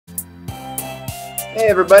Hey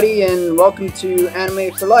everybody, and welcome to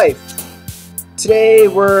Anime for Life. Today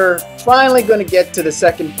we're finally going to get to the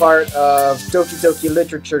second part of Doki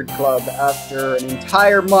Literature Club after an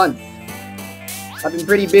entire month. I've been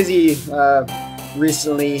pretty busy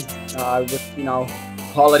recently with,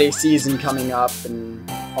 holiday season coming up and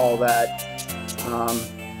all that.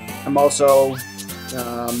 I'm also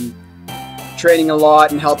training a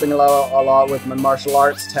lot and helping a lot with my martial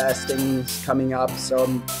arts testing coming up, so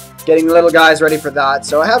I'm getting the little guys ready for that.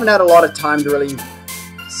 So I haven't had a lot of time to really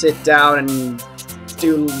sit down and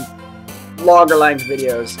do longer length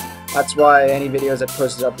videos. That's why any videos I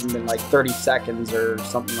posted up have been like 30 seconds or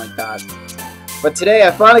something like that. But today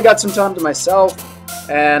I finally got some time to myself,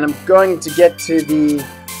 and I'm going to get to the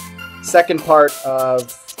second part of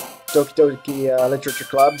Doki Literature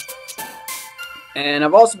Club. And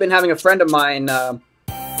I've also been having a friend of mine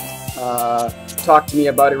talk to me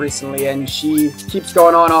about it recently, and she keeps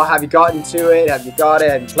going on, oh, have you gotten to it? Have you got it?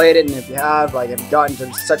 Have you played it? And if you have, like, have you gotten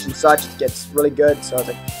to such and such? It gets really good. So I was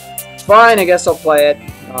like, fine, I guess I'll play it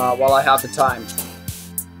while I have the time.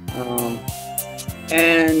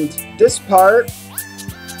 And this part,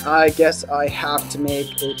 I guess I have to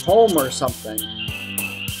make a poem or something.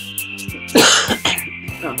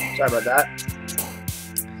 Oh, sorry about that.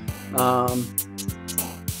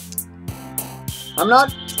 I'm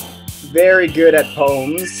not very good at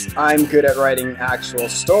poems. I'm good at writing actual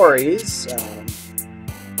stories.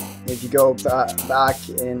 If you go back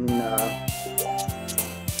into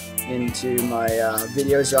my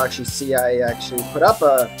videos, you'll actually see I actually put up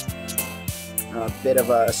a bit of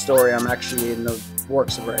a story I'm actually in the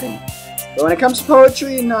works of writing. But when it comes to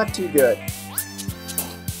poetry, not too good.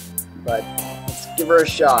 But let's give her a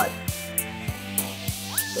shot.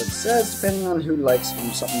 So it says, depending on who likes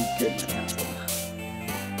them, something good might happen.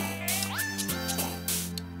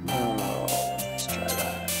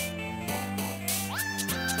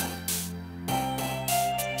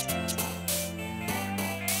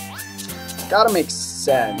 Gotta make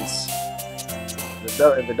sense. If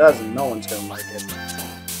it doesn't, no one's gonna like it.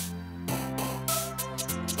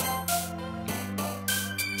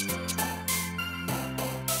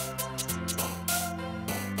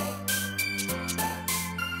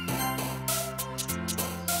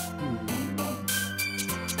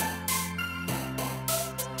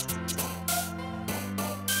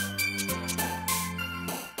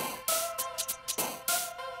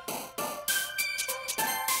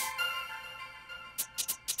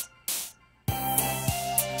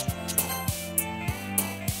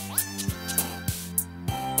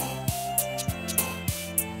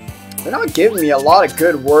 They're not giving me a lot of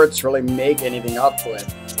good words to really make anything up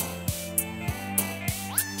with.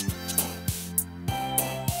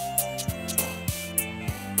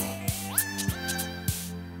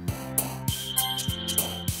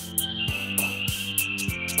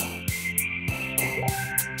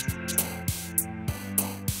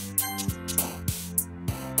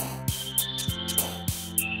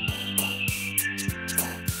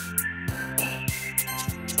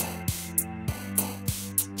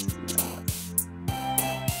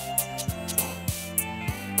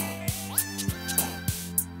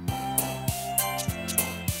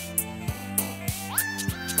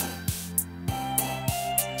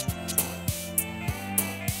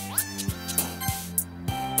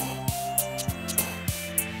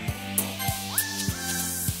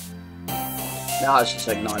 Now it's just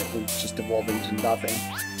like it's just evolving to nothing.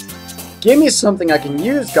 Give me something I can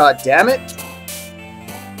use, god damn it!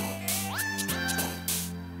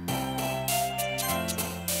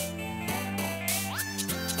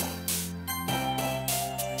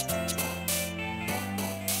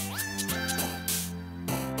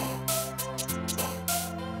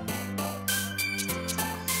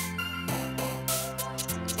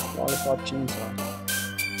 Lollipop chainsaw.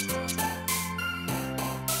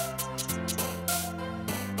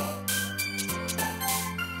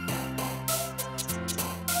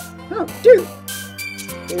 Oh, dude!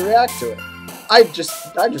 They react to it. I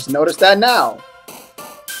just noticed that now.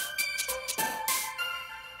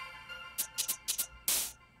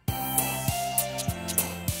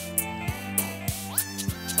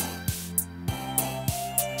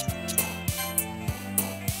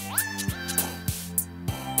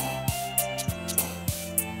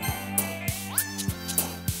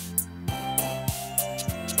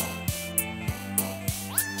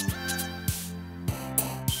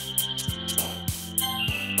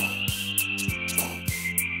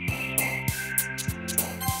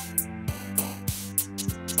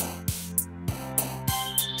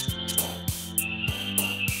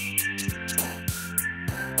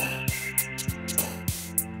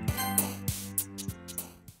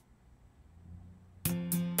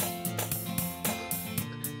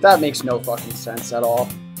 That makes no fucking sense at all.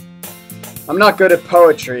 I'm not good at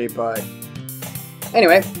poetry, but...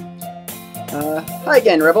 Anyway. Hi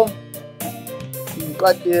again, Rebel.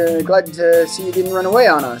 Glad to see you didn't run away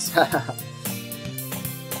on us.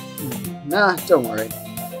 Nah, don't worry.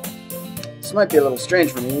 This might be a little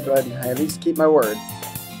strange for me, but I at least keep my word.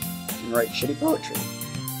 And write shitty poetry.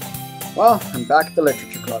 Well, I'm back at the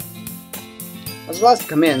Literature Club. I was the last to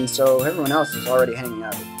come in, so everyone else is already hanging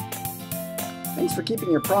out. Thanks for keeping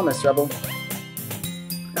your promise, Rebel.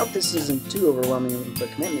 I hope this isn't too overwhelming of a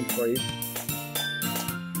commitment for you.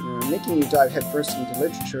 Making you dive headfirst into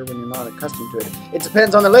literature when you're not accustomed to it. It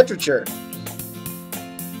depends on the literature!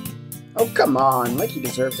 Oh, come on, like he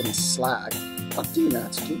deserves any slack. Fuck you,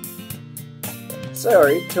 Natsuki.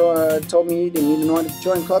 Sorry, told me you didn't even want to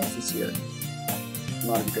join clubs this year. I'm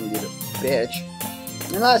not even gonna be the bitch.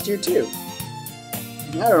 And last year, too.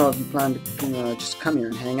 I don't know if you plan to just come here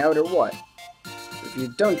and hang out or what. If you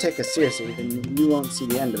don't take us seriously, then you won't see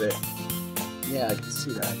the end of it. Yeah, I can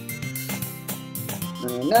see that.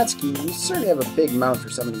 Natsuki, you certainly have a big mouth for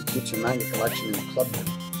someone who keeps your manga collection in the club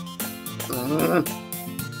room.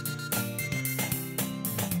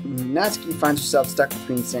 Natsuki finds herself stuck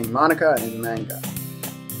between saying Monica and manga.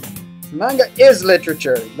 Manga is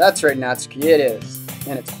literature! That's right, Natsuki, it is.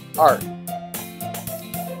 And it's art.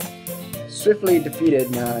 Swiftly defeated,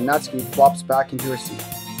 Natsuki flops back into her seat.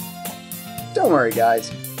 Don't worry,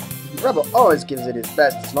 guys. Rebel always gives it his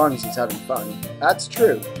best as long as he's having fun. That's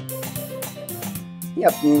true. He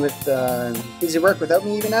helped me with busy work without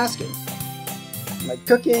me even asking. Like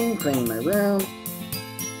cooking, cleaning my room.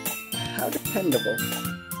 How dependable.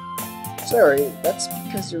 Sorry, that's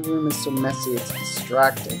because your room is so messy it's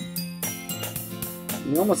distracting.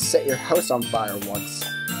 You almost set your house on fire once.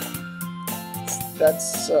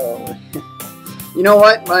 That's so... You know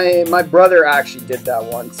what? My brother actually did that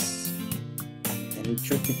once. And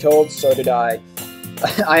truth be told, so did I.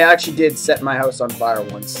 I actually did set my house on fire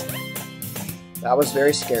once. That was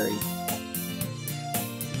very scary.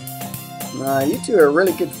 You two are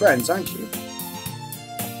really good friends, aren't you?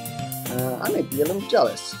 I might be a little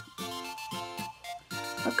jealous.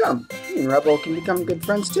 How come? You and Rebel can become good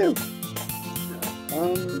friends too.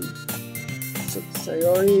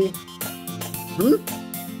 Sayori...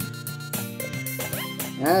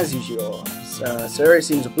 As usual, Sayori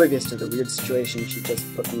seems oblivious to the weird situation she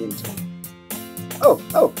just put me into.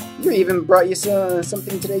 Oh, you even brought you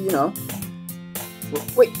something today, you know.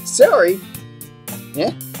 Wait, Sayori?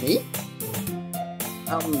 Yeah, me?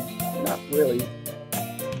 Not really.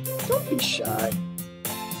 Don't be shy.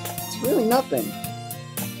 It's really nothing.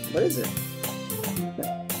 What is it?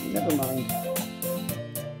 Never mind.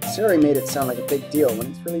 Sayori made it sound like a big deal when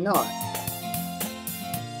it's really not.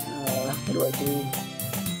 What do I do?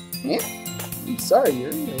 Yeah? I'm sorry,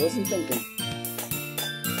 Yuri. I wasn't thinking.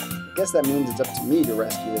 I guess that means it's up to me to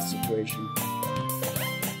rescue this situation.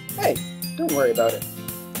 Hey, don't worry about it.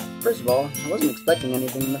 First of all, I wasn't expecting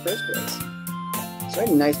anything in the first place. So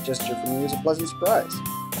any nice gesture from you is a pleasant surprise.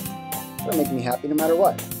 It'll make me happy no matter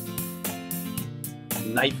what.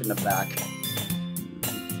 Knife in the back.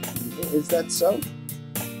 Is that so?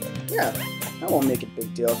 Yeah, I won't make it a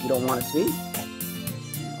big deal if you don't want it to be.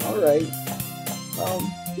 Alright.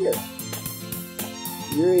 Here.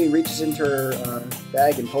 Yuri reaches into her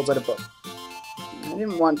bag and pulls out a book. I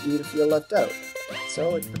didn't want you to feel left out,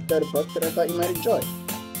 so I picked out a book that I thought you might enjoy.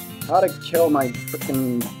 How to kill my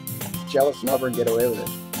frickin' jealous lover and get away with it.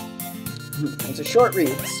 It's a short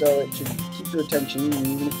read, so it should keep your attention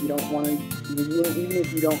even if you don't want to, even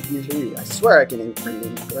if you don't usually read. I swear I can read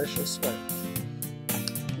English, I swear.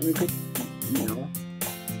 And we could, you know,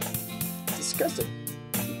 discuss it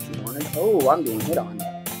if you wanted. Oh, I'm being hit on.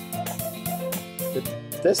 But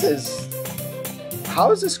this is...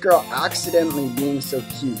 How is this girl accidentally being so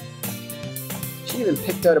cute? She even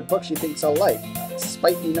picked out a book she thinks I'll like,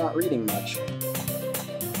 despite me not reading much.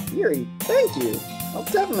 Yuri, thank you! I'll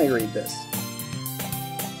definitely read this.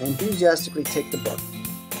 I enthusiastically take the book.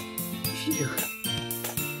 Phew.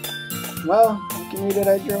 Well, you can read it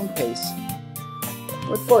at your own pace.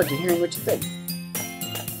 Look forward to hearing what you think.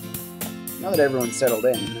 Now that everyone's settled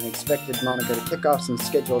in, I expected Monica to kick off some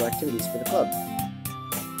scheduled activities for the club.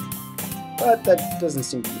 But that doesn't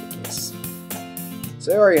seem to be the case.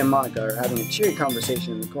 Sayori and Monica are having a cheery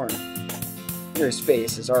conversation in the corner. Yuri's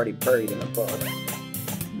face is already buried in a book.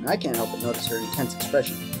 I can't help but notice her intense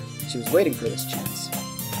expression. She was waiting for this chance.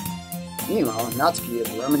 Meanwhile, Natsuki is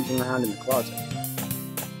rummaging around in the closet.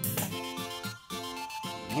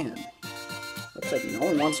 Man, looks like no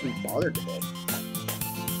one wants to be bothered today.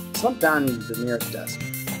 I slumped down into the nearest desk.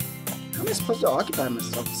 How am I supposed to occupy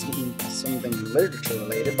myself to something literature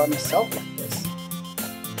related by myself like this?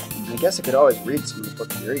 I guess I could always read some of the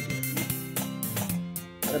book Yuri gave me.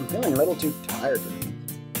 But I'm feeling a little too tired to read.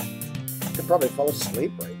 I could probably fall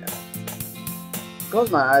asleep right now. Close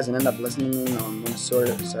my eyes and end up listening in on one of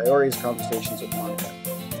Sayori's conversations with Monica.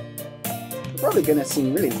 They're probably gonna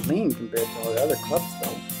seem really lame compared to all the other clubs,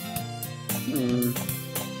 though.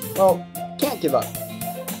 Well, can't give up.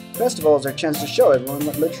 Festivals are a chance to show everyone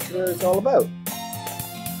what literature is all about.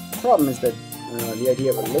 The problem is that the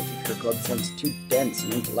idea of a literature club sounds too dense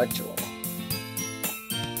and intellectual.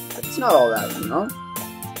 But it's not all that, you know?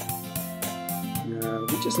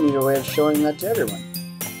 We just need a way of showing that to everyone.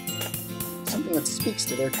 Something that speaks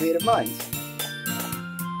to their creative minds.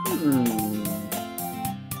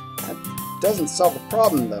 That doesn't solve the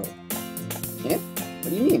problem, though. Eh? What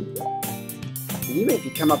do you mean? Even if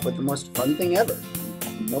you come up with the most fun thing ever,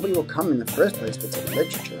 nobody will come in the first place if it's a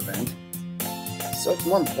literature event. So it's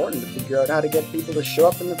more important to figure out how to get people to show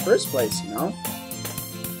up in the first place, you know?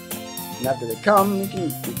 And after they come, we can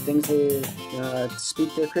do things to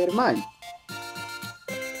speak their creative mind.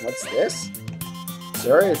 What's this?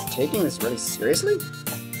 Sayori is taking this really seriously?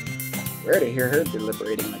 Rare to hear her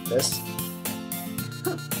deliberating like this.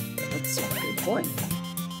 Huh, that's a good point.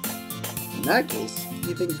 In that case, do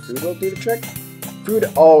you think food will do the trick? Food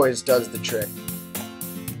always does the trick.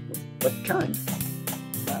 What kind?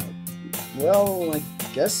 Well, I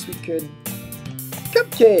guess we could...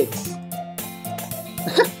 Cupcakes!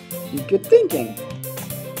 Good thinking.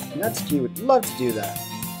 Natsuki would love to do that.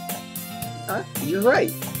 You're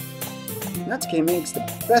right. Natsuki makes the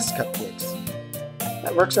best cupcakes.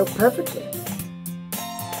 That works out perfectly.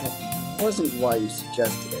 That wasn't why you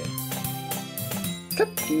suggested it.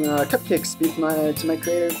 Cupcakes speak to my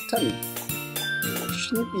creative tummy.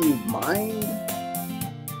 Shouldn't it be mine?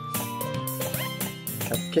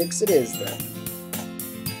 Cupcakes it is, then.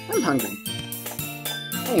 I'm hungry.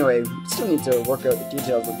 Anyway, we still need to work out the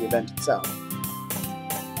details of the event itself.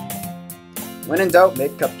 When in doubt,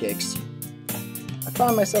 make cupcakes. I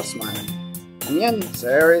found myself smiling. In the end,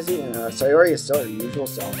 Sayori is still her usual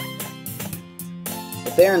self.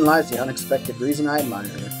 But therein lies the unexpected reason I admire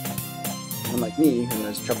her. Unlike me, who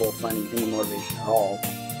has trouble finding any motivation at all.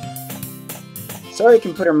 Sayori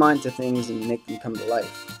can put her mind to things and make them come to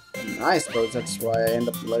life. And I suppose that's why I end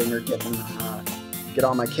up letting her get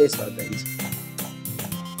on my case about things.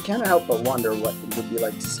 I can't help but wonder what it would be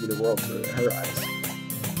like to see the world through her eyes.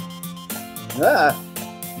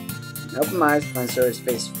 I open my eyes to find Sayori's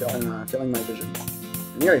face filling my vision.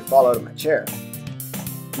 I nearly fall out of my chair.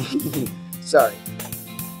 Sorry.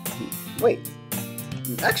 Wait.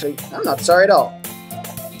 Actually, I'm not sorry at all.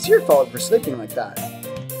 It's your fault for sleeping like that.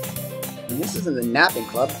 And this isn't the napping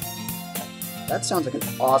club. That sounds like an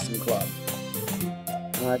awesome club.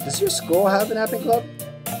 Does your school have a napping club?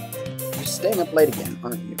 You're staying up late again,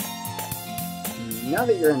 aren't you? Now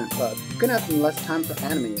that you're in a club, you're gonna have less time for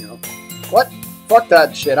anime, you know. What? Fuck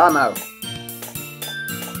that shit, I'm out.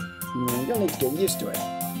 You'll need to get used to it.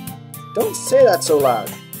 Don't say that so loud.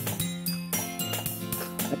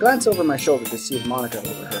 I glance over my shoulder to see if Monica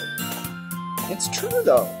overheard. It's true,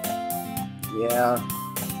 though. Yeah,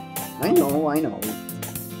 I know.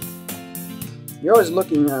 You're always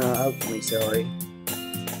looking out for me, Sayori.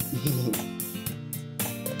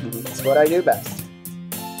 It's what I do best.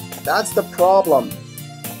 That's the problem.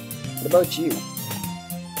 What about you?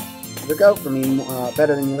 You look out for me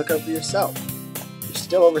better than you look out for yourself. You're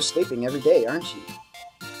still oversleeping every day, aren't you?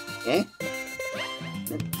 Eh?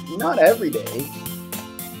 Not every day.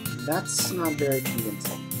 That's not very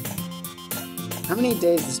convincing. How many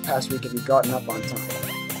days this past week have you gotten up on time?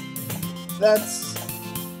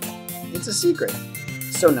 It's a secret.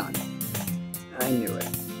 So none. I knew it.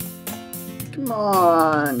 Come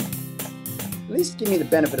on. At least give me the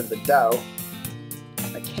benefit of the doubt.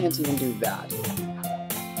 I can't even do that.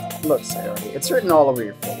 Look, Sayori, it's written all over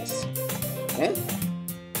your face. Eh?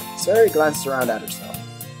 Sayori glanced around at herself.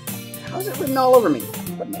 How's it written all over me?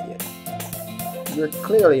 What an idiot. You're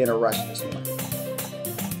clearly in a rush this morning.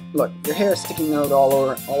 Look, your hair is sticking out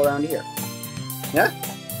all around here. Yeah?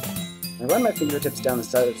 I run my fingertips down the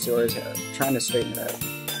side of Sayori's hair, trying to straighten it out.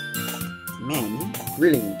 Man, you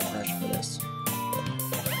really need to rush for this.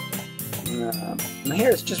 My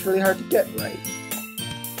hair is just really hard to get right.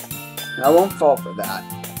 I won't fall for that.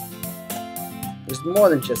 There's more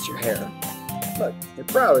than just your hair. Look, your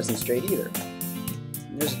brow isn't straight either.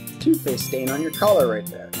 And there's a toothpaste stain on your collar right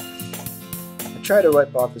there. I try to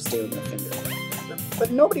wipe off the stain with my finger.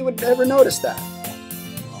 But nobody would ever notice that.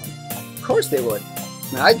 Well, of course they would.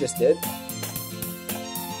 I just did.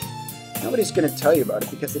 Nobody's going to tell you about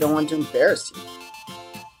it because they don't want to embarrass you.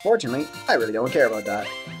 Fortunately, I really don't care about that.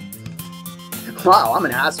 Wow, I'm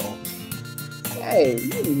an asshole. Hey,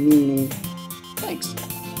 you meanie. Thanks.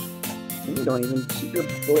 And you don't even keep your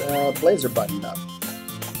blazer buttoned up.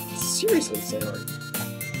 Seriously, Sayori.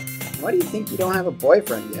 Why do you think you don't have a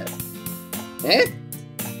boyfriend yet? Eh?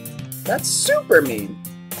 That's super mean.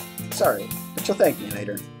 Sorry, but you'll thank me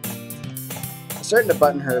later. I'm starting to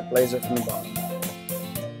button her blazer from the bottom.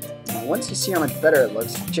 Now, once you see how much better it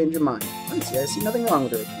looks, change your mind. Honestly, I see nothing wrong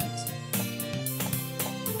with her appearance.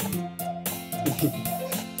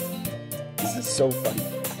 This is so funny.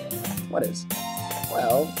 What is?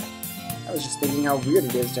 Well, I was just thinking how weird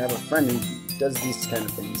it is to have a friend who does these kind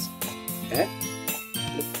of things. Eh?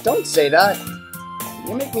 Don't say that!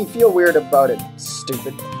 You make me feel weird about it,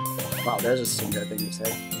 stupid. Wow, there's a singular thing to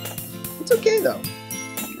say. It's okay, though.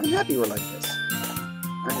 I'm happy we're like this.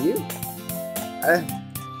 Aren't you?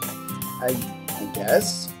 I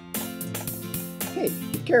guess. Hey,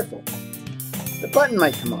 be careful. The button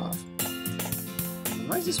might come off.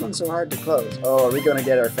 Why is this one so hard to close? Oh, are we going to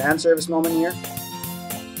get our fan service moment here?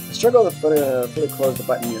 I struggle to fully close the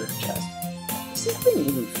button near her chest. Does this thing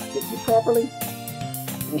even fit you properly?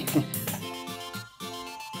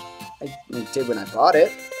 It did when I bought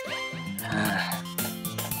it.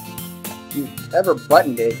 If you ever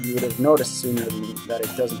buttoned it, you would have noticed sooner that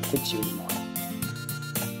it doesn't fit you anymore.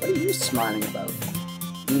 What are you smiling about?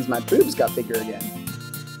 It means my boobs got bigger again.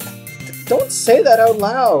 Don't say that out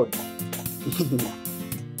loud!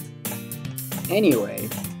 Anyway,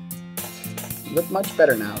 you look much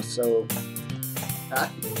better now, so...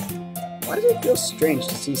 why does it feel strange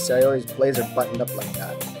to see Sayori's blazer buttoned up like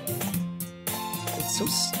that? It's so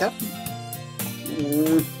stuffy.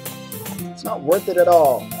 It's not worth it at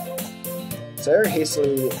all. Sayori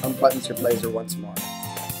hastily unbuttons her blazer once more.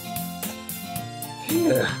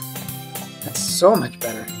 Phew, that's so much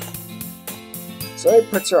better. Sayori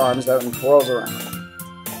puts her arms out and twirls around.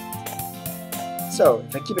 So,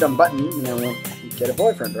 if I keep it unbuttoned, then I won't get a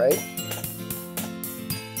boyfriend, right?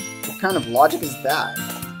 What kind of logic is that?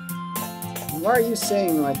 Why are you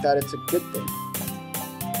saying like that it's a good thing?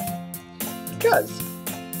 Because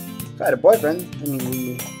if I had a boyfriend, I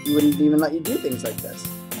mean, he wouldn't even let you do things like this.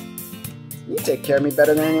 You take care of me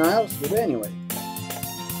better than anyone else would anyway.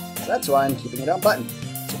 So that's why I'm keeping it unbuttoned.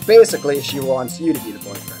 So basically, she wants you to be the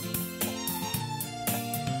boyfriend.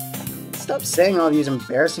 Stop saying all these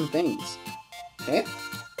embarrassing things. Eh?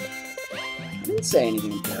 I didn't say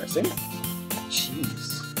anything embarrassing.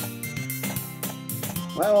 Jeez.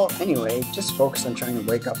 Well, anyway, just focus on trying to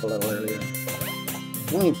wake up a little earlier.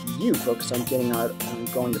 Only if you focus on getting out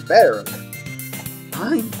and going to bed earlier.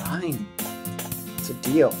 Fine, fine. It's a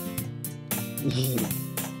deal.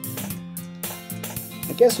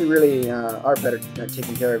 I guess we really are better at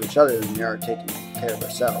taking care of each other than we are taking care of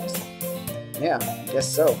ourselves. Yeah, I guess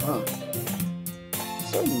so, huh?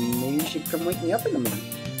 So maybe you should come wake me up in the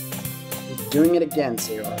morning. You're doing it again,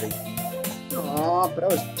 Sayori. Aw, but I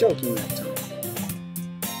was joking that time.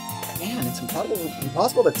 Man, it's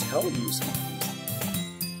impossible to tell you sometimes.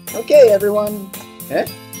 Okay, everyone. Eh?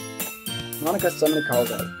 Monica suddenly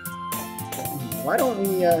calls out. Why don't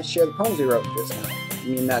we share the poems we wrote just now?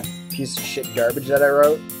 You mean that piece of shit garbage that I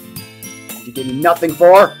wrote? Did you give me nothing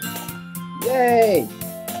for? Yay!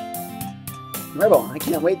 Rebel, I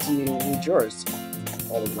can't wait till you read yours.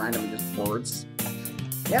 All random just words.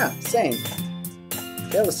 Yeah, same. I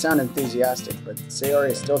fail to sound enthusiastic, but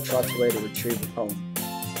Sayori still trots away to retrieve the poem.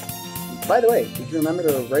 By the way, did you remember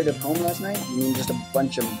to write a poem last night? You mean just a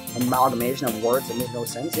bunch of amalgamation of words that make no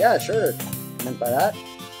sense? Yeah, sure. Meant by that?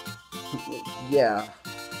 Yeah.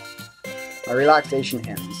 My relaxation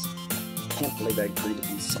ends. I can't believe I agreed to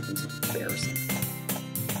do something so embarrassing.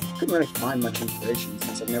 I couldn't really find much inspiration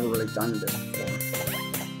since I've never really done this before.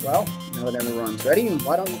 Well, now that everyone's ready,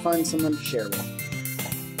 why don't you find someone to share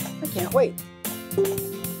with? I can't wait.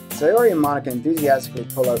 Sayori and Monica enthusiastically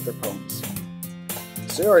pull out their poems.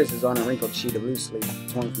 Sayori's is on a wrinkled sheet of loose leaf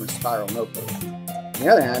torn from a spiral notebook. On the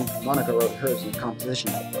other hand, Monica wrote hers in a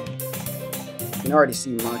composition notebook. You can already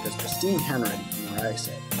see Monica's pristine handwriting from where I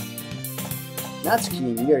sit. Natsuki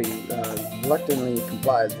and Yuri reluctantly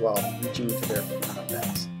comply as well, reaching into their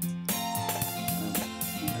bags.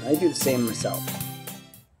 I do the same myself.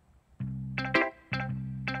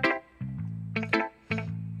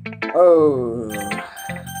 Oh.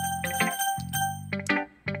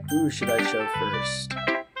 Who should I show first?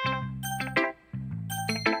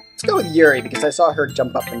 Let's go with Yuri, because I saw her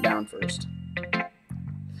jump up and down first.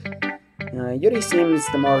 Yuri seems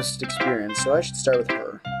the most experienced, so I should start with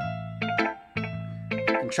her.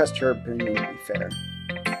 I can trust her opinion to be fair.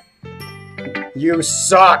 You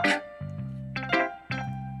suck!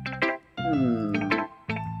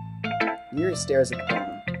 Yuri stares at the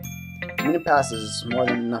poem. A minute passes, more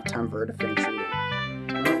than enough time for her to finish reading.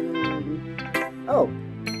 Oh,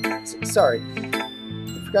 sorry.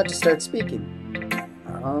 I forgot to start speaking.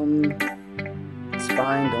 It's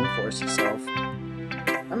fine, don't force yourself.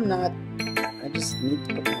 I'm not. I just need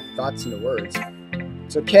to put my thoughts into words.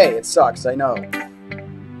 It's okay, it sucks, I know.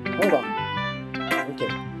 Hold on. Okay.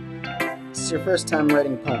 This is your first time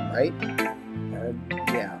writing a poem, right?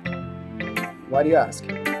 Yeah. Why do you ask?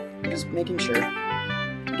 I'm just making sure.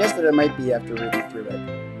 I guess that it might be after reading through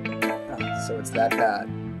it. So it's that bad.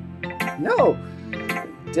 No!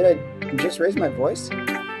 Did I just raise my voice?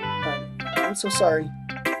 I'm so sorry.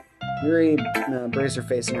 Yuri buries her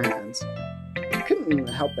face in her hands. I couldn't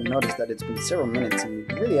help but notice that it's been several minutes and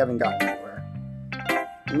we really haven't gotten anywhere.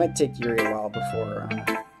 It might take Yuri a while before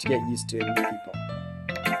to get used to new people.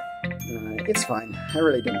 It's fine. I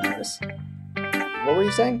really didn't notice. What were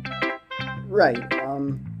you saying? Right.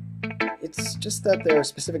 It's just that there are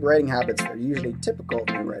specific writing habits that are usually typical of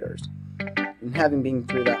new writers. And having been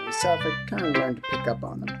through that myself, I kind of learned to pick up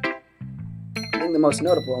on them. I think the most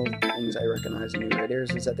notable things I recognize in new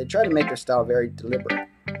writers is that they try to make their style very deliberate.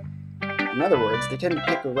 In other words, they tend to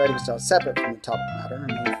pick a writing style separate from the topic matter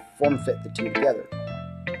and they form-fit the two together.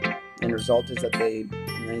 The end result is that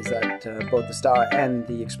both the style and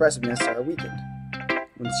the expressiveness are weakened.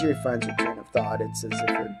 When Siri finds her train of thought, it's as if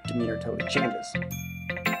her demeanor totally changes.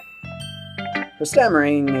 Her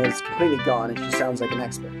stammering is completely gone and she sounds like an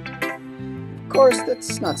expert. Of course,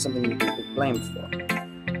 that's not something you can be blamed for.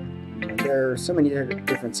 There are so many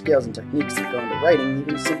different skills and techniques that go into writing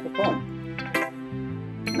even a simple poem.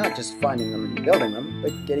 Not just finding them and building them,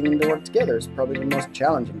 but getting them to work together is probably the most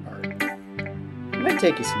challenging part. It might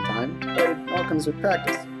take you some time, but it all comes with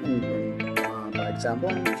practice, and by example,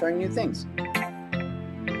 and trying new things.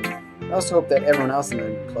 I also hope that everyone else in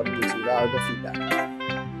the club gives you valuable feedback.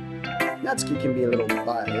 Natsuki can be a little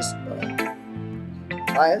biased, but...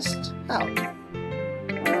 Biased? How?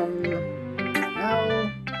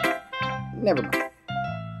 Never mind.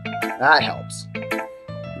 That helps.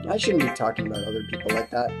 I shouldn't be talking about other people like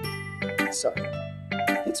that. Sorry.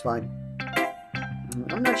 It's fine.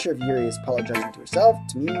 I'm not sure if Yuri is apologizing to herself,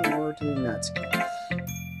 to me, or to Natsuki.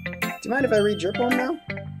 Do you mind if I read your poem now?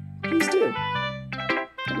 Please do.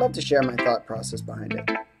 I'd love to share my thought process behind it.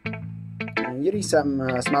 Yuri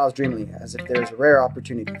smiles dreamily, as if there's a rare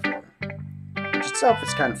opportunity for her. Which itself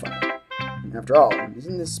is kind of fun. After all,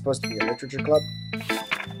 isn't this supposed to be a literature club?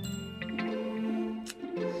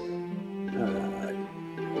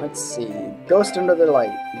 Let's see. Ghost under the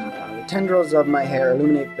light. The tendrils of my hair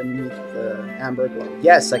illuminate beneath the amber glow.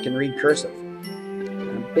 Yes, I can read cursive.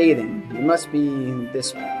 Bathing. It must be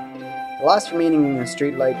this one. The last remaining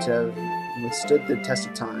streetlight to have withstood the test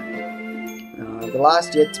of time. The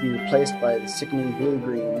last yet to be replaced by the sickening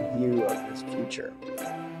blue-green hue of this future.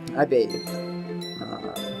 I bathe.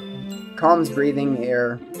 Calms breathing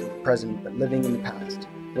air, present but living in the past.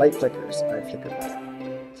 Light flickers. I flicker back.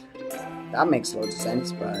 That makes loads of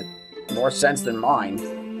sense, but more sense than mine.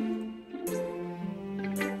 You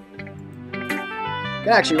can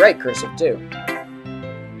actually write cursive too.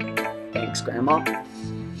 Thanks, Grandma.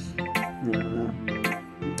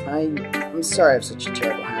 I'm sorry I have such a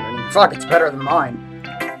terrible handwriting. Fuck, it's better than mine.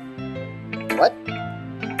 What?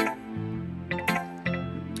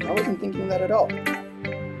 I wasn't thinking of that at all.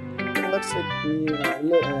 It looks like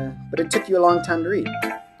but it took you a long time to read.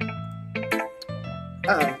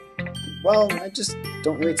 Well, I just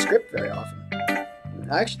don't read script very often.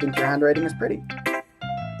 I actually think your handwriting is pretty.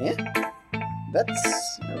 Yeah?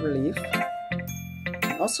 That's a relief.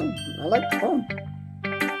 Also, I like the poem.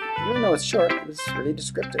 Even though it's short, it was really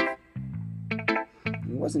descriptive. It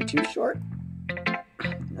wasn't too short.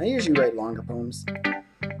 I usually write longer poems.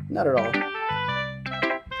 Not at all.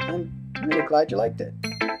 I'm really glad you liked it.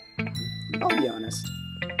 I'll be honest.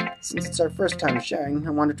 Since it's our first time sharing,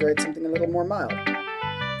 I wanted to write something a little more mild.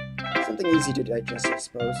 Something easy to digest, I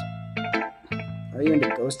suppose. Are you into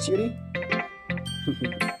ghosts, Judy?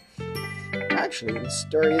 Actually, the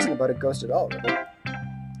story isn't about a ghost at all, Rebel.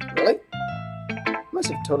 Really? Must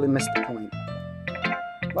have totally missed the point.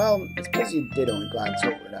 Well, I suppose you did only glance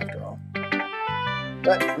over it after all.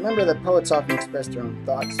 But remember that poets often express their own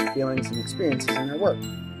thoughts, feelings, and experiences in their work.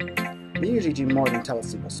 They usually do more than tell a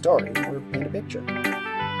simple story or paint a picture.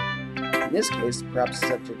 In this case, perhaps the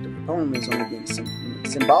subject of the poem is only being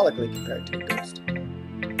symbolically compared to a ghost,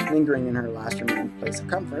 lingering in her last remaining place of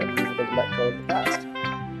comfort, unable to let go of the past,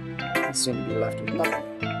 and soon to be left with nothing.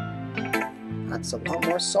 That's a lot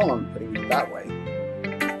more solemn, putting it that way.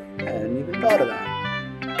 I hadn't even thought of that.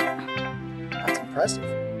 That's impressive.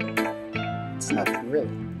 It's nothing, really.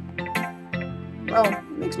 Well, it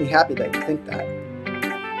makes me happy that you think that.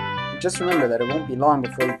 But just remember that it won't be long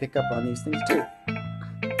before you pick up on these things, too.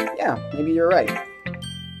 Yeah, maybe you're right.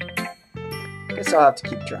 Guess I'll have to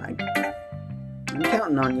keep trying. I'm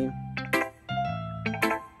counting on you.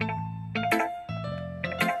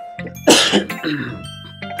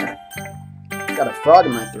 Got a frog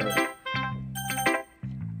in my throat.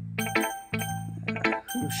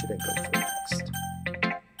 Who should I go for next?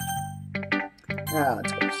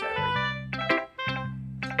 Let's go for Sarah.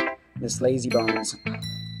 Miss Lazy Bones.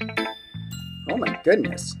 Oh my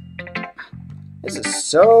goodness. This is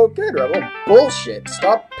so good, Rebel. Bullshit.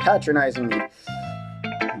 Stop patronizing me.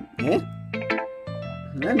 Eh?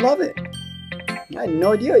 I love it. I had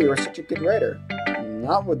no idea you were such a good writer.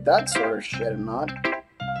 Not with that sort of shit, I'm not.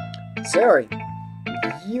 Sorry.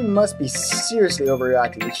 You must be seriously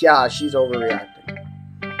overreacting. Yeah, she's overreacting.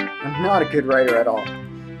 I'm not a good writer at all.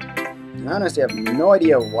 I honestly have no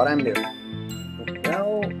idea what I'm doing.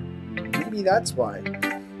 Well, maybe that's why.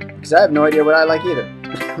 Because I have no idea what I like either.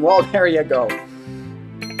 Well, there you go.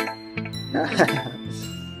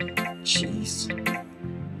 Jeez.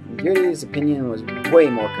 Yuri's opinion was way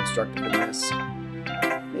more constructive than this.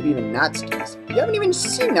 Maybe even Natsuki's. You haven't even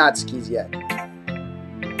seen Natsuki's yet.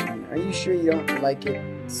 Are you sure you don't like it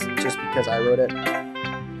just because I wrote it?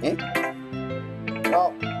 Eh?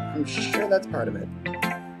 Well, I'm sure that's part of it.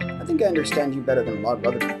 I think I understand you better than a lot of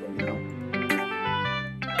other people, you know.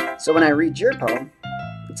 So when I read your poem,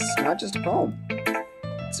 it's not just a poem.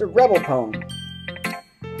 It's a rebel poem.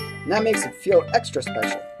 And that makes it feel extra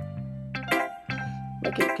special.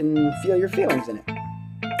 Like it can feel your feelings in it.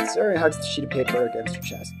 Sayori hugs the sheet of paper against her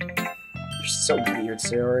chest. You're so weird,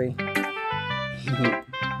 Sayori.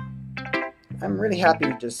 I'm really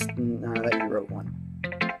happy just that you wrote one.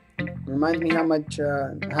 Reminds me how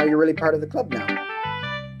you're really part of the club now.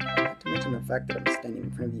 Not to mention the fact that I'm standing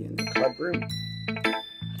in front of you in the club room.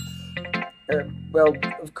 Well,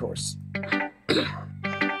 of course.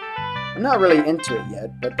 I'm not really into it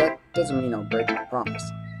yet, but that doesn't mean I'll break my promise.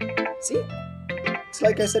 See? It's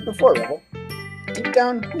like I said before, Rebel. Deep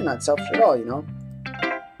down, you're not selfish at all, you know?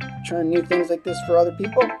 Trying new things like this for other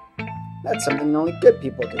people? That's something only good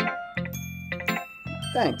people do.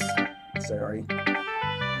 Thanks, Sayori.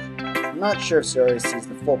 I'm not sure if Sayori sees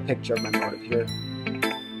the full picture of my motive here.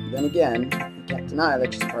 Then again, I can't deny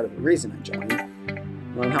that she's part of the reason I joined,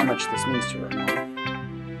 knowing how much this means to her and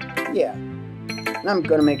all. Yeah, and I'm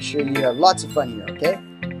gonna make sure you have lots of fun here, okay?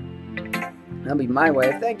 That'll be my way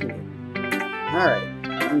of thanking you. Alright,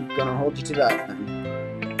 I'm gonna hold you to that then.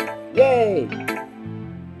 Yay!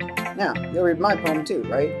 Now, you'll read my poem too,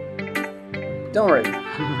 right? Don't worry,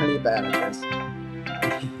 I'm really bad at this.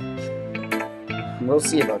 We'll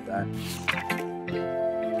see about that.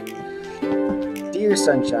 Dear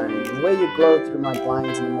sunshine, the way you glow through my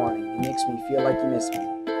blinds in the morning, it makes me feel like you miss me.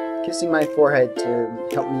 Kissing my forehead to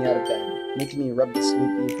help me out of bed, making me rub the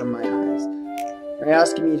sleepy from my eyes. Are you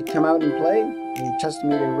asking me to come out and play? Are you trusting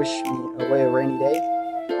me to wish me away a rainy day?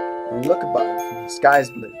 And look above, the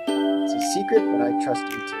sky's blue. It's a secret, but I trust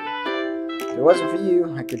you too. If it wasn't for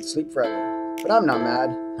you, I could sleep forever. But I'm not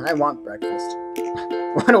mad. I want breakfast.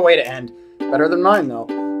 What a way to end. Better than mine, though.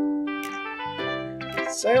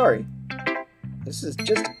 Sayori, this is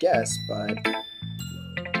just a guess, but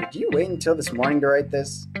did you wait until this morning to write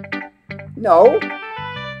this? No.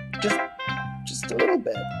 Just a little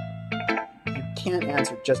bit. You can't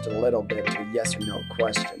answer just a little bit to a yes or no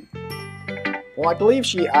question. Well, I believe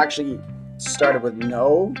she actually started with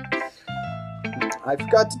no. I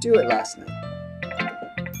forgot to do it last night.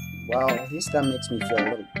 Well, at least that makes me feel a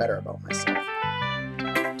little better about myself.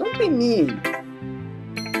 Don't be mean.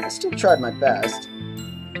 I still tried my best.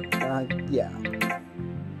 Yeah.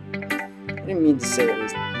 I didn't mean to say it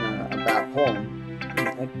was a bad poem.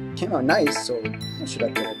 It came out nice, so how should I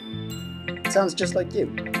put it? It sounds just like you.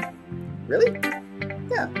 Really?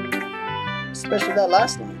 Yeah. Especially that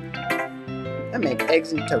last line. I made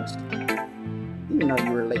eggs and toast, even though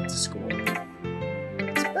you were late to school.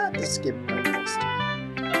 It's bad to skip breakfast.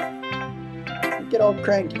 I get all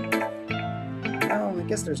cranky. Well, I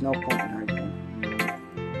guess there's no point in arguing.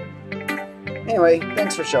 Anyway,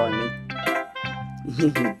 thanks for showing me.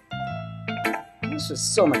 This was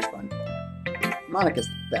so much fun. Monica's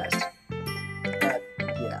the best.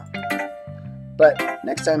 Yeah. But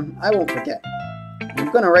next time, I won't forget.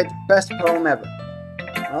 I'm gonna write the best poem ever.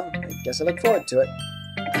 Well, I guess I look forward to it.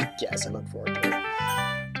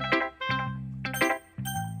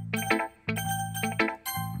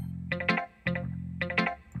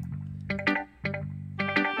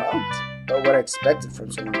 Well, it's about what I expected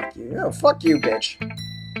from someone like you. Oh, fuck you, bitch.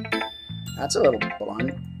 That's a little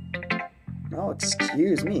blunt. Oh,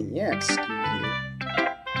 excuse me. Yeah, excuse you.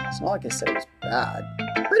 It's not like I said it was bad.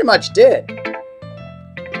 Pretty much did.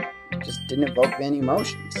 just didn't evoke any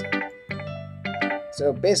emotions.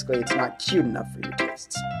 So basically, it's not cute enough for your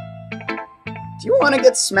tastes. Do you want to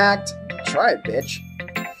get smacked? Try it, bitch.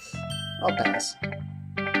 I'll pass.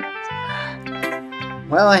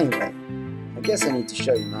 Well, anyway, I guess I need to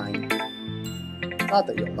show you mine. Not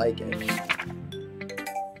that you'll like it.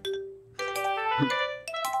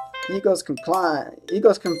 Eagles can fly,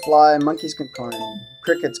 monkeys can climb,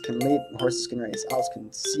 crickets can leap, horses can race, owls can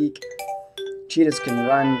seek, cheetahs can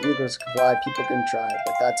run, eagles can fly, people can try,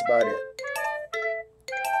 but that's about it.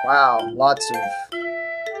 Wow, lots of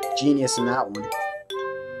genius in that one.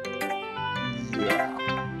 Yeah.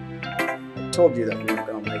 I told you that you weren't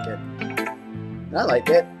gonna like it. And I like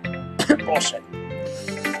it. Bullshit.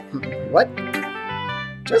 What?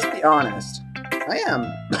 Just be honest. I am.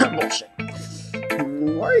 Bullshit.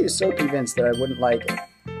 Why are you so convinced that I wouldn't like it?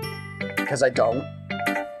 Because I don't.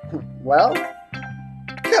 Well,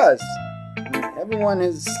 because everyone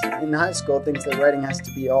is in high school thinks that writing has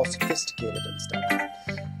to be all sophisticated and stuff.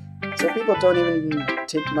 So people don't even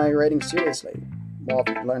take my writing seriously. Well,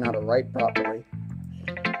 if you learn how to write properly.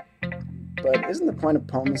 But isn't the point of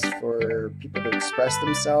poems for people to express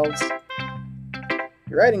themselves?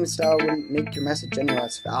 Your writing style wouldn't make your message any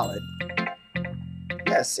less valid.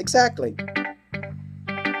 Yes, exactly.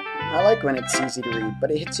 I like when it's easy to read, but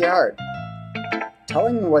it hits you hard.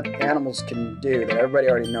 Telling what animals can do that everybody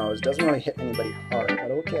already knows doesn't really hit anybody hard, but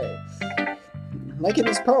okay. Like in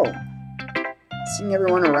this poem. Seeing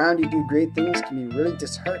everyone around you do great things can be really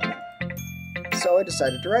disheartening. So I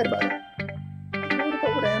decided to write about it. I wrote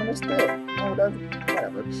about what animals do. Whatever.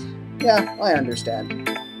 Yeah, I understand.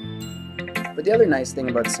 But the other nice thing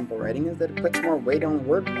about simple writing is that it puts more weight on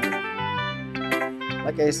wordplay.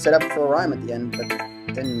 Like I set up for a rhyme at the end, but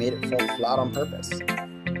then made it fall flat on purpose.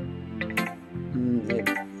 It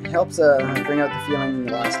helps bring out the feeling in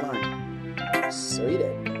the last line. So you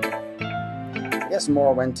did. I guess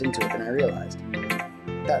more went into it than I realized.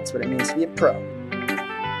 That's what it means to be a pro.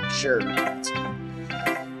 Sure, Natsuki.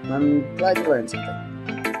 I'm glad you learned something.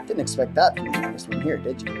 Didn't expect that from the youngest one here,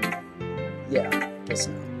 did you? Yeah, guess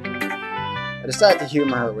not. I decided to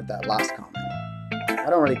humor her with that last comment. I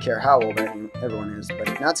don't really care how old everyone is, but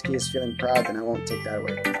if Natsuki is feeling proud, then I won't take that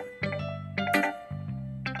away from her.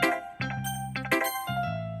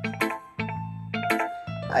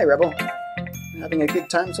 Hi, Rebel. Having a good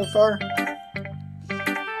time so far?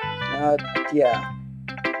 Yeah.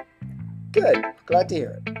 Good. Glad to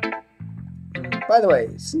hear it. By the way,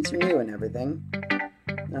 since you're new and everything,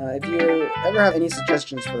 if you ever have any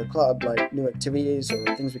suggestions for the club, like new activities or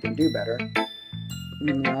things we can do better,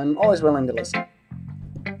 I'm always willing to listen.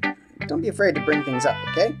 Don't be afraid to bring things up,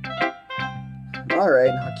 okay? Alright,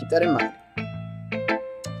 I'll keep that in mind.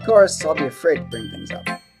 Of course, I'll be afraid to bring things up.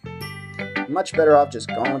 I'm much better off just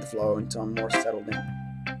going with the flow until I'm more settled in.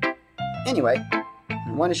 Anyway,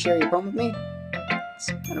 you want to share your poem with me? It's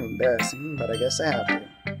kind of embarrassing, but I guess I have to.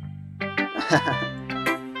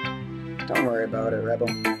 Don't worry about it, Rebel.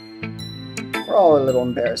 We're all a little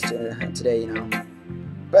embarrassed today, you know.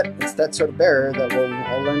 But it's that sort of barrier that we'll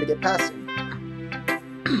all learn to get past it.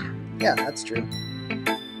 Yeah, that's true.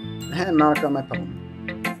 A hand mark on my poem.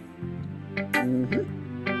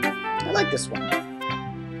 I like this one.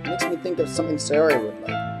 It makes me think of something Sayori would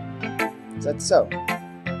like. Is that so?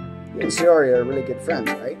 You and Sayori are really good friends,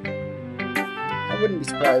 right? I wouldn't be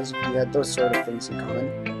surprised if you had those sort of things in common.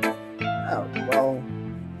 Oh, well...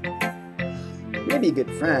 maybe good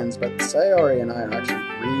friends, but Sayori and I are actually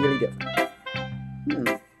really different.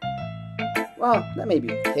 Well, that may be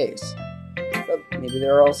the case. But maybe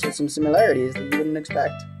there are also some similarities that you wouldn't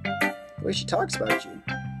expect. The way she talks about you.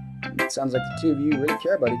 It sounds like the two of you really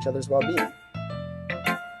care about each other's well-being.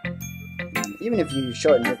 Even if you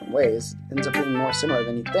show it in different ways, it ends up being more similar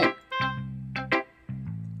than you'd think.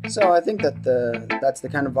 So I think that that's the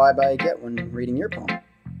kind of vibe I get when reading your poem.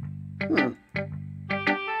 You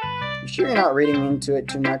sure you're not reading into it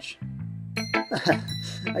too much?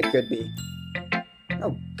 I could be.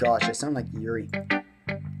 Oh gosh, I sound like Yuri.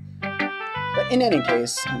 But in any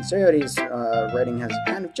case, Sayori's writing has a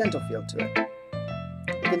kind of gentle feel to it.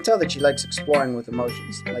 You can tell that she likes exploring with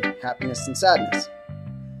emotions, like happiness and sadness.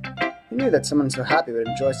 Who knew that someone so happy would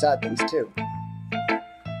enjoy sad things too?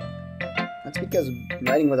 That's because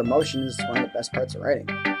writing with emotion is one of the best parts of writing.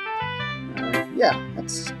 Yeah,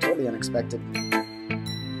 that's totally unexpected.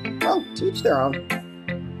 Well, to each their own.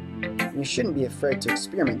 You shouldn't be afraid to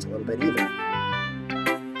experiment a little bit either.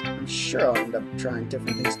 I'm sure I'll end up trying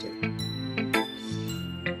different things too.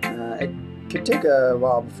 It could take a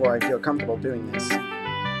while before I feel comfortable doing this.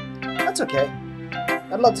 That's okay.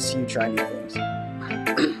 I'd love to see you try new things.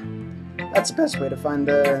 That's the best way to find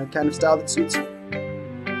the kind of style that suits you.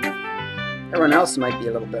 Everyone else might be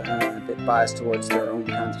a bit biased towards their own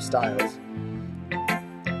kinds of styles,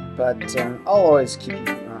 but I'll always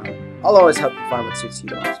help you find what suits you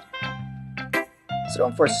the most. So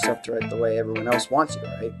don't force yourself to write the way everyone else wants you to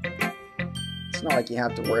write. It's not like you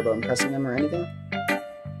have to worry about impressing them or anything.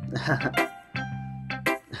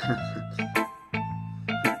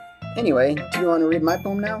 Anyway, do you want to read my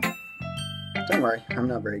poem now? Don't worry, I'm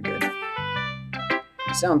not very good.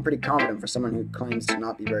 You sound pretty confident for someone who claims to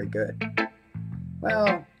not be very good.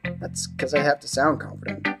 Well, that's because I have to sound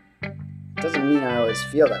confident. It doesn't mean I always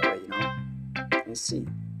feel that way, you know. I see.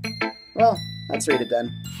 Well, let's read it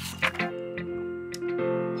then.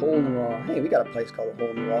 Hole in the wall. Hey, we got a place called a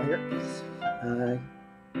hole in the wall here.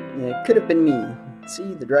 Yeah, it could have been me.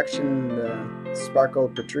 See, the direction the sparkle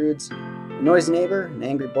protrudes. A noisy neighbor, an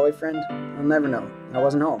angry boyfriend. I'll never know. I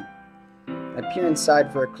wasn't home. I peer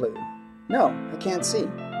inside for a clue. No, I can't see.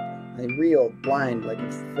 I reel, blind, like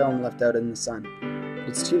a film left out in the sun. But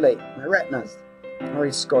it's too late. My retina's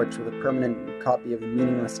already scorched with a permanent copy of a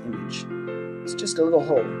meaningless image. It's just a little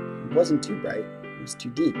hole. It wasn't too bright. It was too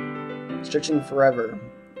deep. Stretching forever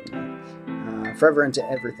into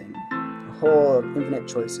everything. A hole of infinite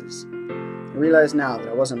choices. I realize now that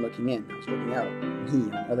I wasn't looking in. I was looking out. And he, on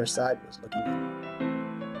the other side, was looking in.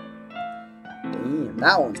 Damn,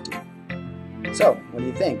 that one's deep. So, what do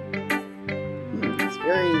you think? It's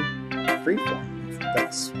very freeform, if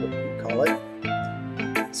that's what you call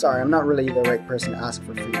it. Sorry, I'm not really the right person to ask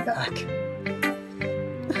for feedback.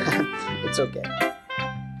 It's okay.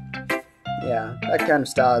 Yeah, that kind of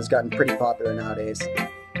style has gotten pretty popular nowadays.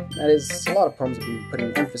 That is, a lot of poems have been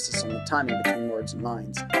putting emphasis on the timing between words and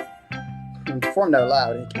lines. When performed out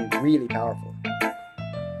loud, it can be really powerful.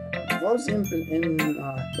 What was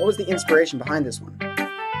the inspiration behind this one?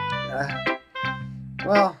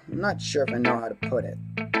 Well, I'm not sure if I know how to put it.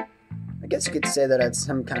 I guess you could say that I had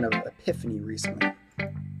some kind of epiphany recently.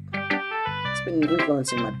 It's been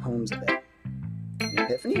influencing my poems a bit. An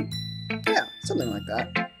epiphany? Yeah, something like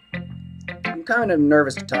that. I'm kind of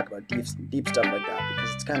nervous to talk about deep stuff like that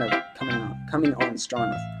because it's kind of coming on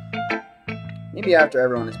strong. Maybe after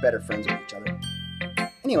everyone is better friends with each other.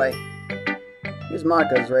 Anyway, here's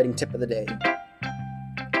Monica's writing tip of the day.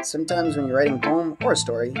 Sometimes when you're writing a poem or a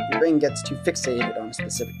story, your brain gets too fixated on a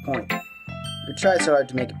specific point. If you try so hard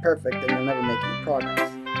to make it perfect, then you'll never make any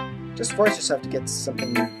progress. Just force yourself to get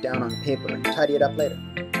something down on paper and tidy it up later.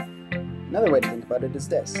 Another way to think about it is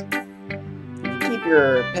this. If you keep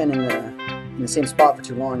your pen in the same spot for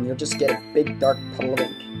too long, you'll just get a big dark puddle of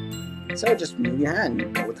ink. So just move your hand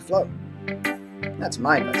and go with the flow. That's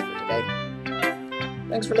my advice for today.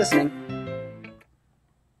 Thanks for listening.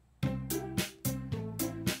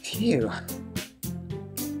 Phew. I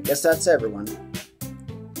guess that's everyone.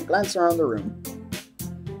 I glanced around the room.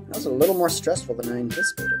 That was a little more stressful than I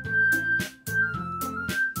anticipated.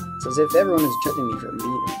 It's as if everyone is judging me for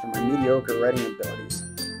my mediocre writing abilities.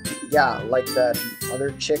 Yeah, like that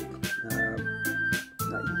other chick,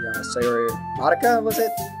 Monica, was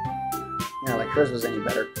it? Yeah, like hers was any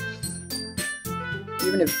better.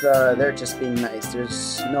 Even if they're just being nice,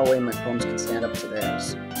 there's no way my poems can stand up to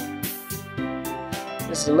theirs.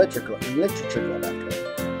 This is a literature club, after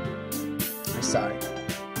all. I sighed.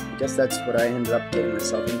 I guess that's what I ended up getting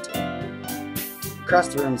myself into. Across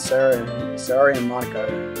the room, Sarah and Monica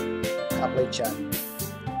are happily chatting.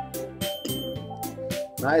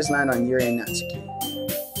 My eyes land on Yuri and Natsuki.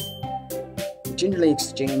 We gingerly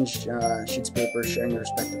exchange sheets of paper, sharing their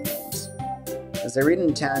respective poems. As they read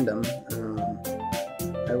in tandem,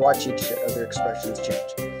 I watch each of their expressions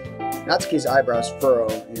change. Natsuki's eyebrows furrow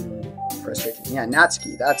in frustration. Yeah,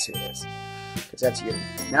 Natsuki, that's who it is. Because that's Yuri.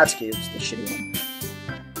 Natsuki is the shitty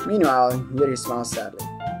one. Meanwhile, Yuri smiles sadly.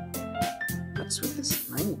 What's with this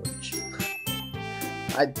language?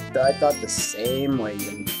 I thought the same way,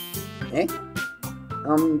 Yuri. Eh?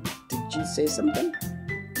 Did you say something?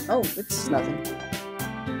 Oh, it's nothing.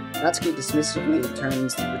 Natsuki dismissively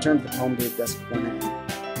returns the poem to the desk with one hand.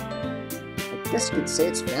 I guess you could say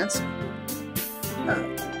it's fancy.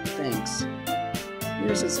 Oh, thanks.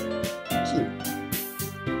 Yours is cute.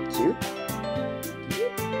 Cute? Did you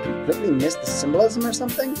completely miss the symbolism or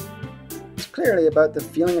something? It's clearly about the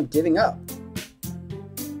feeling of giving up.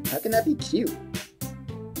 How can that be cute?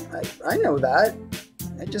 I know that.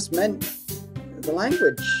 I just meant the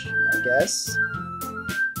language, I guess.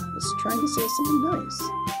 I was trying to say something nice.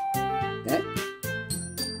 Eh?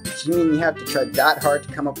 You mean you have to try that hard to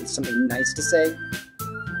come up with something nice to say?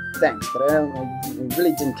 Thanks, but it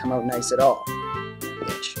really didn't come out nice at all.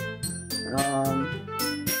 Bitch.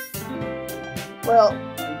 Well,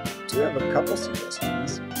 I do have a couple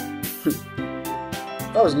suggestions.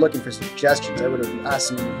 If I was looking for suggestions, I would have asked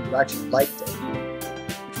someone who actually liked it.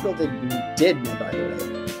 Which Rebel did me, by the way.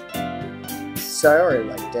 Sayori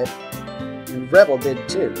liked it. And Rebel did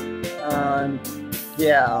too.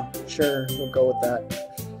 Yeah, sure, we'll go with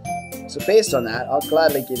that. So based on that, I'll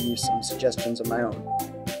gladly give you some suggestions of my own.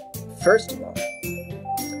 First of all,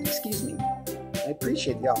 excuse me, I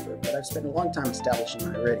appreciate the offer, but I've spent a long time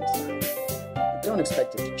establishing my writing style. I don't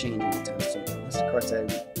expect it to change anytime soon, unless of course I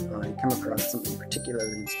come across something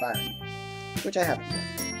particularly inspiring, which I haven't yet.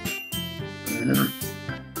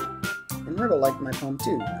 And Rebel liked my poem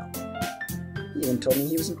too, you know. He even told me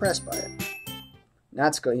he was impressed by it.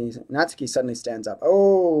 Natsuki suddenly stands up.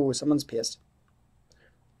 Oh, someone's pissed.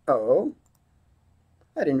 Oh?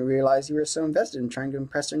 I didn't realize you were so invested in trying to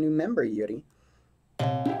impress our new member, Yuri.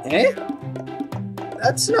 Eh?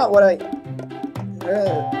 That's not what I...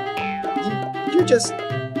 You're just...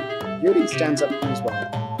 Yuri stands up as well.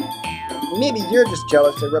 Maybe you're just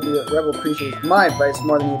jealous that Rebel appreciates my advice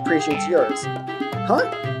more than he appreciates yours. Huh?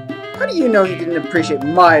 How do you know he didn't appreciate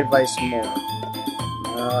my advice more?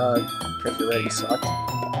 Because your writing sucked.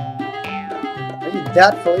 Are you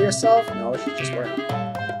that full of yourself? No, she's just wearing it.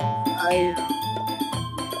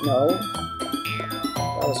 No. If I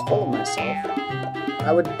was full of myself,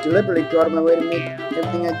 I would deliberately go out of my way to make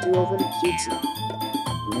everything I do overly cutesy.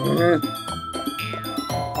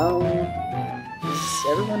 Is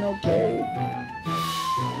everyone okay?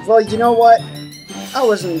 Well, you know what? I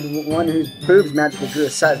wasn't the one whose boobs magically grew a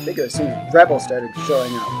size bigger as soon as Rebel started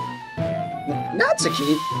showing up.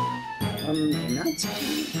 Natsuki?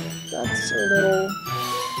 Natsuki, that's a little...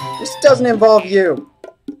 This doesn't involve you.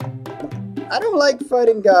 I don't like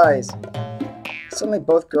fighting guys. Suddenly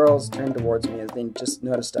both girls turned towards me as they just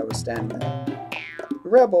noticed I was standing there.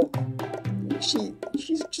 Rebel,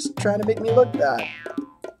 she's just trying to make me look bad.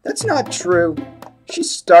 That's not true. She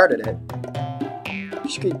started it.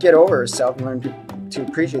 She could get over herself and learn to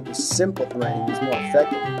appreciate the simple writing is more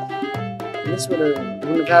effective. And this wouldn't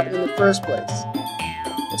have happened in the first place.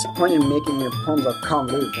 What's the point in making your poems all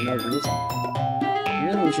convoluted for no reason?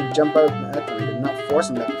 Maybe you should jump out at the reader and not force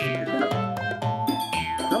him to figure it out.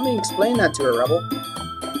 Help me explain that to her, Rebel.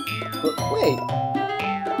 But wait,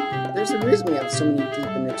 there's a reason we have so many deep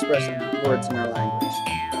and expressive words in our language.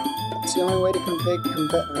 It's the only way to convey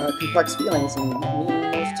complex feelings and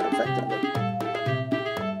meaning most effectively.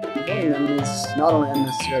 Avoiding them is not only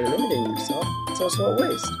unnecessarily limiting yourself, it's also a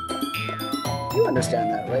waste. You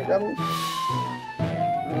understand that, right, Rebel?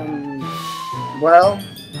 Well,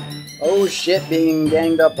 oh shit, being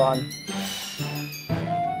ganged up on.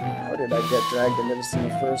 How did I get dragged into this in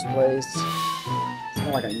the first place? It's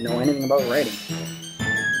not like I know anything about writing.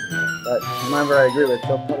 But whomever I agree with,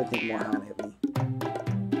 they'll probably think more highly of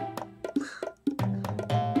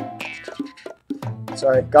me.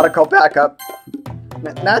 Sorry, gotta call back up.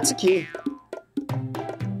 Natsuki!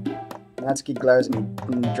 Natsuki glares at me,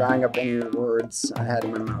 drying up any words I had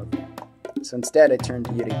in my mouth. So instead, I turned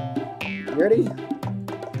to Yuri. Yuri?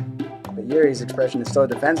 But Yuri's expression is so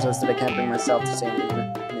defenseless that I can't bring myself to say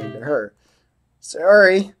anything to her.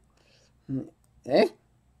 Sorry. Eh?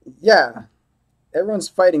 Yeah. Everyone's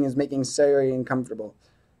fighting is making Sayori uncomfortable.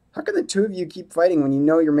 How can the two of you keep fighting when you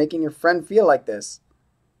know you're making your friend feel like this?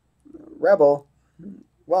 Rebel.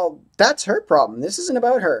 Well, that's her problem. This isn't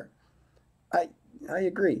about her. I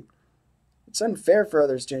agree. It's unfair for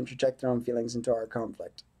others to interject their own feelings into our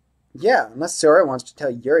conflict. Yeah, unless Sayori wants to tell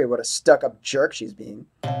Yuri what a stuck-up jerk she's being.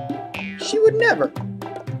 She would never.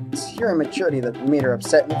 It's your immaturity that made her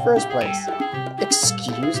upset in the first place.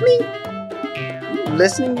 Excuse me? Are you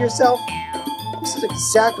listening to yourself? This is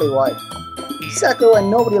exactly why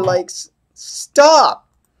nobody likes... Stop!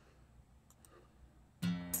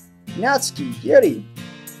 Natsuki, Yuri, you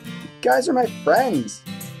guys are my friends.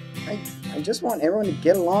 I just want everyone to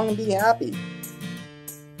get along and be happy.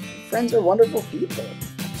 Friends are wonderful people.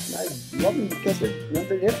 I love them because of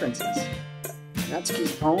their differences.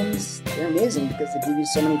 Natsuki's poems, they're amazing because they give you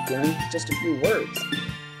so many feelings with just a few words.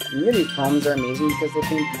 And Yuri's poems are amazing because they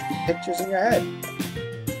paint pictures in your head.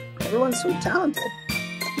 Everyone's so talented.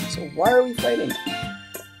 So why are we fighting?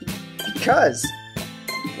 Because,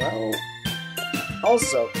 well,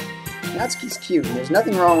 also, Natsuki's cute and there's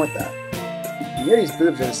nothing wrong with that. And Yuri's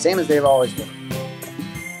boobs are the same as they've always been.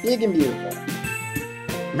 Big and beautiful.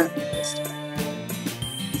 Not this time.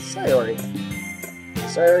 Sayori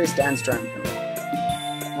stands triumphantly.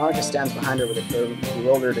 Monica stands behind her with a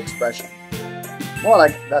bewildered expression. More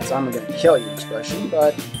like that's I'm gonna kill you expression,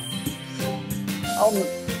 but I'll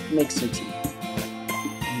make some tea.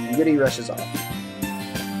 And Yuri rushes off.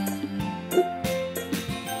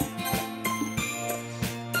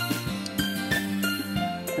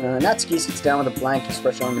 Natsuki sits down with a blank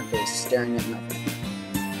expression on her face, staring at nothing.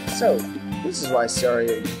 So, this is why Sayori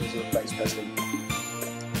is your vice president.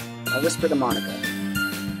 I whisper to Monica.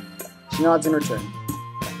 She nods in return.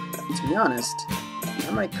 To be honest,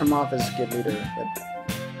 I might come off as a good leader, but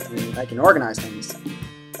I can organize things.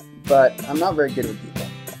 But I'm not very good with people.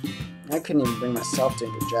 I couldn't even bring myself to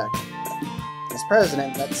interject. As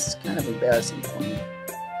president, that's kind of embarrassing for me.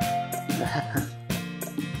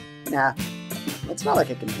 Nah, it's not like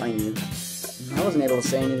I can blame you. I wasn't able to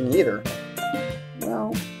say anything either.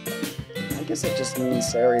 Well, I guess it just means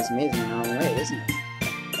Sayori is amazing in her own way, isn't it?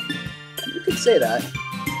 You could say that.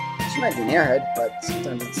 She might be an airhead, but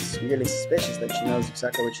sometimes it's weirdly suspicious that she knows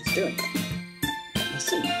exactly what she's doing. I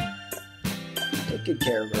see. Take good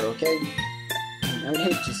care of her, okay? I would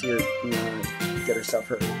hate to see her, get herself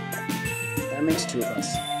hurt. That makes two of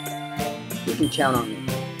us. You can count on me.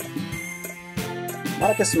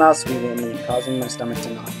 Monica smiles sweetly at me, causing my stomach to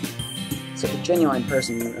knot. Such a genuine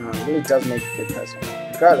person really does make a good president,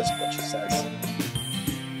 regardless of what she says.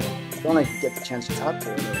 If only I could get the chance to talk to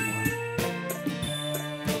her a little more.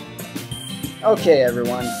 Okay,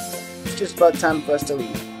 everyone. It's just about time for us to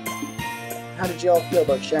leave. How did you all feel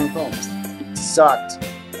about sharing poems? It sucked.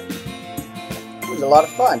 It was a lot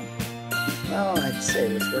of fun. Well, I'd say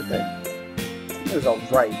it was worth it. It was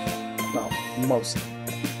alright. Well, mostly.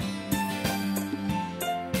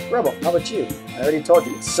 Rebel, how about you? I already told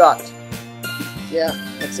you, it sucked. Yeah,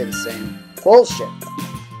 I'd say the same. Bullshit!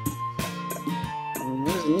 It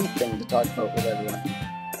was a neat thing to talk about with everyone.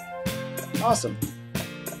 Awesome.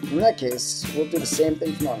 In that case, we'll do the same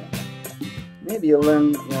thing tomorrow. Maybe you'll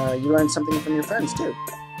learn, you learn something from your friends too.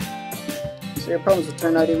 So your poems will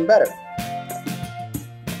turn out even better.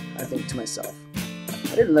 I think to myself.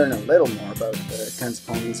 I did learn a little more about the kinds of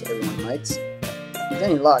poems everyone likes. With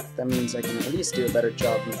any luck, that means I can at least do a better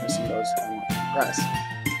job of impressing those who I want to impress.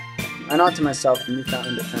 I nod to myself with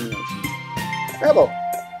newfound determination. Rebel!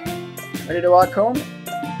 Ready to walk home?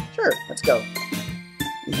 Sure, let's go.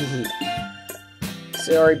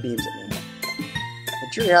 Sayori beams at me.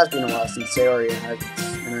 It truly has been a while since Sayori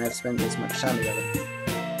and I have spent this much time together.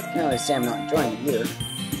 Can't really say I'm not enjoying it either.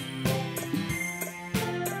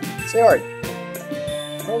 Sayori,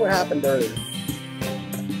 what happened earlier?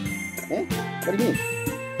 Eh? What do you mean?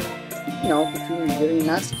 You know, between Yuri and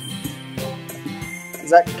Natsuki. Does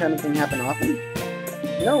that kind of thing happen often?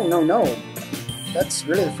 No. That's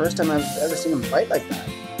really the first time I've ever seen them fight like that.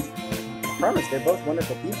 I promise, they're both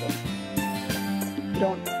wonderful people. You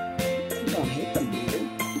don't hate them, do you?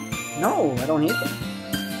 No, I don't hate them.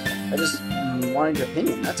 I just wanted your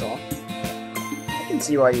opinion, that's all. I can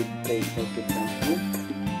see why they make good friends with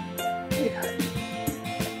you. Yeah.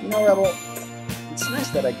 You know, Rebel, it's nice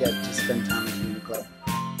that I get to spend time with you in the club.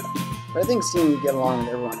 But I think seeing you get along with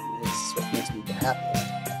everyone is what makes me the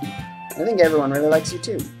happiest. I think everyone really likes you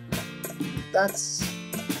too. That's...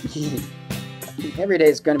 Every day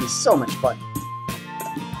is going to be so much fun.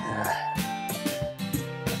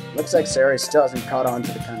 Looks like Sayori still hasn't caught on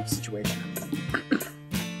to the kind of situation I'm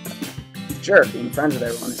in. Sure, being friends with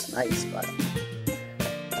everyone is nice, but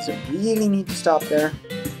does it really need to stop there?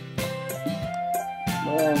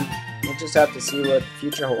 Well, we'll just have to see what the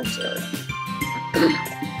future holds, Sayori.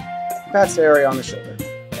 I pat Sayori on the shoulder.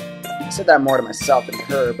 I said that more to myself than to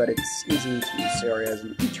her, but it's easy to use Sayori as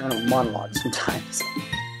an internal monologue sometimes.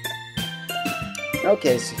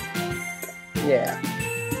 Okay, so... Yeah.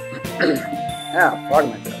 Frog in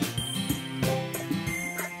my throat.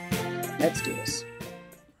 Let's do this.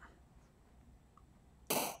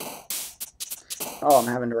 Oh, I'm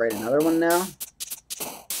having to write another one now?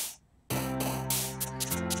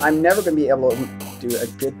 I'm never going to be able to do a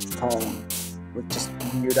good poem with just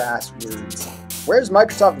weird-ass words. Where's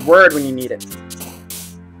Microsoft Word when you need it?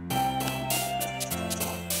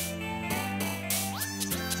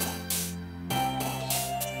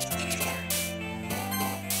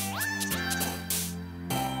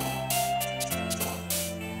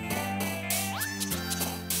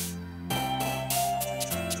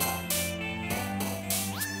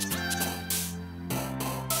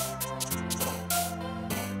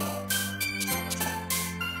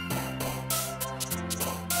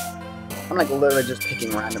 I'm like literally just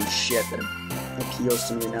picking random shit that appeals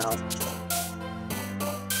to me now.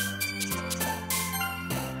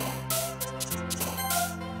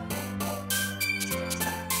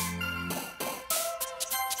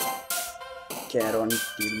 Okay, I don't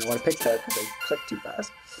even know what to pick there because I clicked too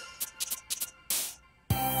fast.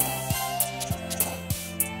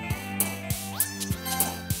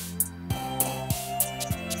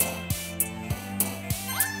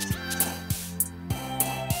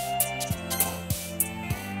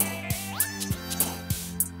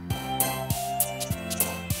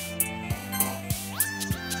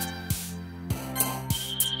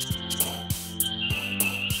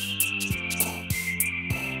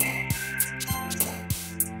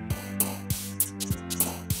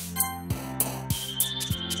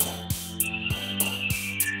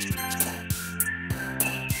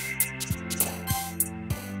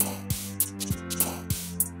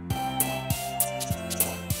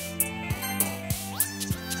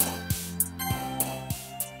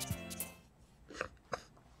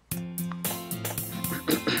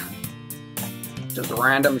 Just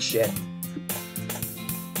random shit.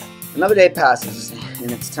 Another day passes,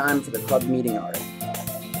 and it's time for the club meeting already.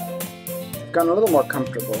 I've gotten a little more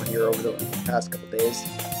comfortable here over the past couple days.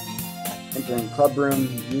 Entering the club room,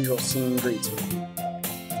 the usual scene greets me.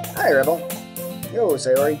 Hi, Rebel. Yo,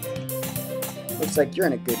 Sayori. Looks like you're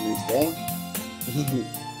in a good mood today.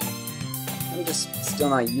 I'm just still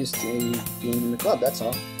not used to being in the club, that's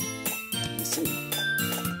all. I see.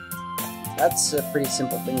 That's a pretty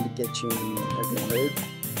simple thing to get you in a good mood.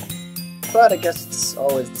 But I guess it's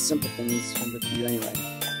always the simple things with you anyway.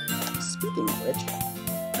 Speaking of which,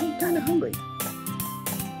 I'm kinda hungry.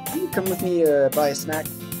 Can you come with me buy a snack?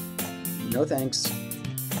 No thanks.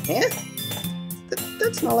 Eh?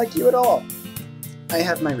 That's not like you at all. I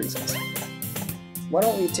have my reasons. Why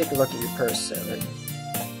don't we take a look at your purse, Sailor?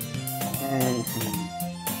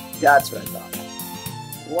 That's what I thought.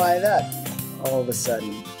 Why that, all of a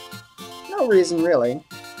sudden? No reason, really.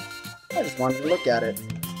 I just wanted to look at it.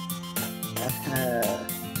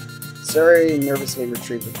 Suri nervously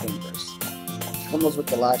retrieves the coin purse. She fumbles with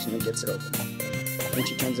the latch and then gets it open. When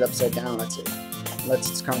she turns it upside down, that's it. And lets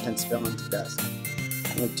its contents spill onto the desk.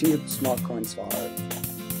 Only 2 small coins fall out.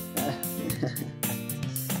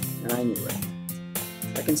 I knew it.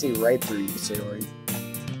 I can see right through you, Sayori.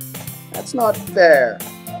 That's not fair.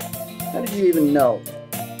 How did you even know?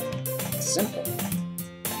 It's simple.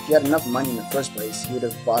 If you had enough money in the first place, you would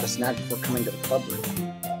have bought a snack before coming to the club room.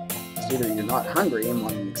 It's either you're not hungry and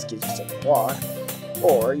want an excuse to take a walk,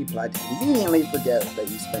 or you plan to conveniently forget that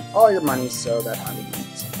you spent all your money so that I would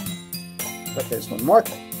eat. But there's one more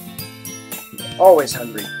thing. You're always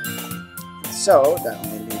hungry. So that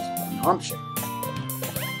only leaves one option.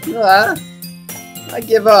 I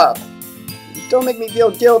give up. Don't make me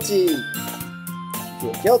feel guilty. If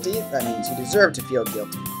you feel guilty, that means you deserve to feel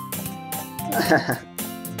guilty.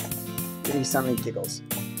 He suddenly giggles.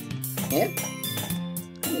 And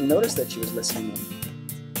I didn't notice that she was listening in.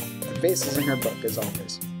 Her face is in her book, as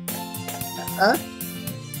always.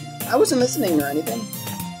 I wasn't listening or anything.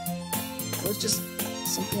 It was just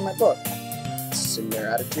something in my book. Similar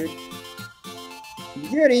attitude.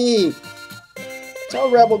 Yuri! Tell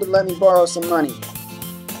Rebel to let me borrow some money.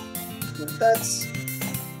 That's...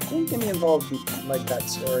 Don't get me involved like that,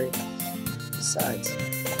 sorry. Besides,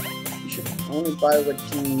 you should only buy what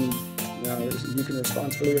you can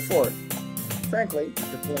responsibly afford. Frankly,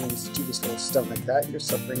 after pulling a mischievous little stunt like that, your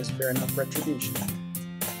suffering is fair enough retribution.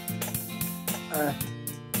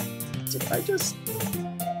 Did I just...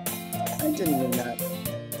 I didn't mean that.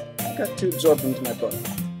 I got too absorbed into my book.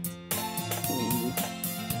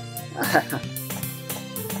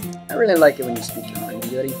 I really like it when you speak your mind,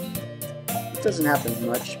 Yuri. It doesn't happen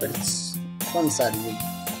much, but it's one side of you.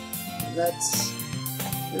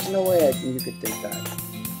 There's no way you could think that.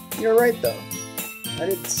 You're right, though. I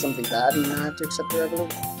did something bad and I have to accept the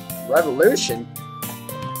revolution?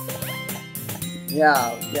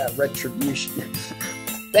 Yeah, retribution.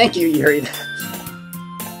 Thank you, Yuri.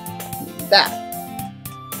 That.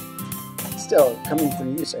 Still, coming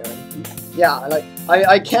from you, Sarah. Yeah,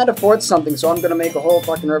 I can't afford something, so I'm gonna make a whole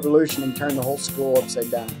fucking revolution and turn the whole school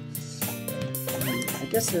upside down. I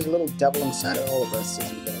guess there's a little devil inside of all of us,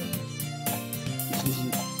 isn't there?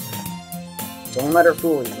 Don't let her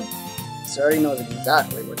fool you. Sarah knows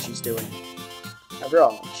exactly what she's doing. After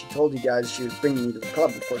all, she told you guys she was bringing me to the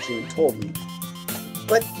club before she even told me.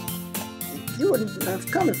 But you wouldn't have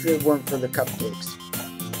come if it weren't for the cupcakes.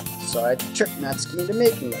 So I had to trick Natsuki into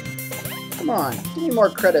making them. Come on, give me more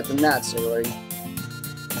credit than that, Sayori.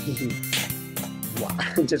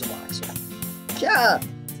 Just whacks her. Yeah!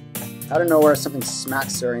 Out of nowhere, something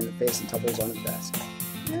smacks Sayori in the face and tumbles on his desk.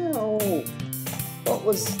 No. What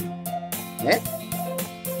was... Eh?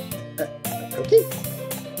 A cookie?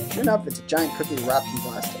 Sure enough, it's a giant cookie wrapped in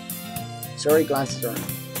plastic. Sayori glances around.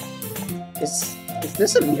 Is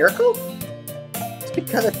this a miracle? It's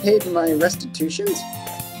because I paid my restitutions?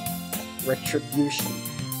 Retribution.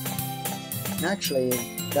 Actually,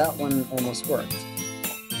 that one almost worked.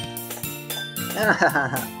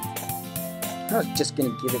 I was just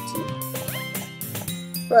gonna give it to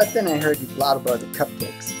you. But then I heard you blab about the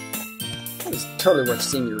cupcakes. It was totally worth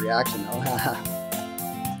seeing your reaction, though.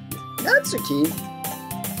 Natsuki!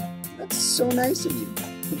 That's so nice of you.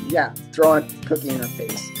 Yeah, throwing a cookie in her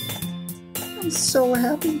face. I'm so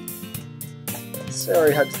happy.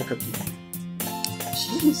 Sayori hugs the cookie.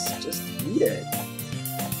 Jeez, just eat it.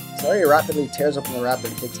 Sayori rapidly tears open the wrapper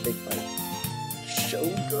and takes a big bite. So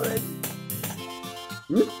good.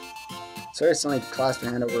 Sayori suddenly clasped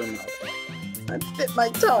her hand over her mouth. I bit my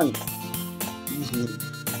tongue.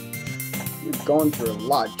 You're going through a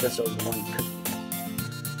lot just over one cookie.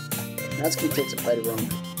 Natsuki takes a bite of her own.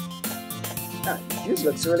 Ah, yours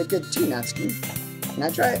looks really good too, Natsuki. Can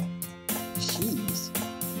I try it? Jeez.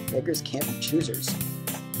 Beggars can't be choosers.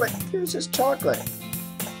 But yours is chocolate.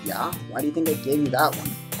 Yeah? Why do you think I gave you that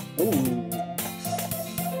one? Ooh.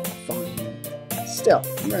 Fine. Still,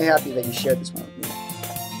 I'm really happy that you shared this one with me.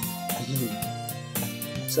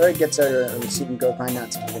 Sari gets out her receiving go behind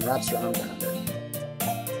Natsuki and wraps her arms around her.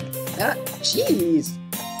 Ah, jeez!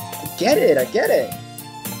 I get it!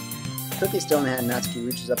 Cookie still in the hand, Natsuki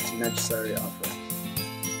reaches up to nudge Sari off her.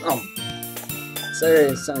 Oh.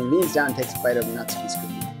 Sari suddenly leans down and takes a bite of Natsuki's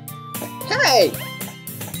cookie. Hey!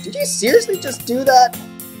 Did you seriously just do that?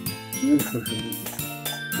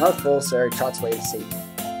 Mouth full, Sari trots away to safety.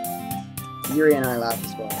 Yuri and I laugh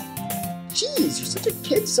as well. Jeez, you're such a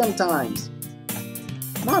kid sometimes.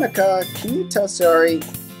 Monica, can you tell Sari?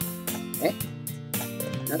 Eh?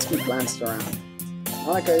 Natsuki glanced around.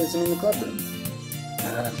 Monica isn't in the club room.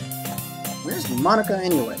 Where's Monica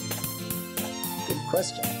anyway? Good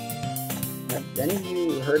question. Have any of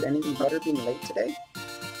you heard anything about her being late today?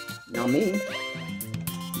 Not me.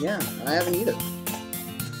 Yeah, I haven't either.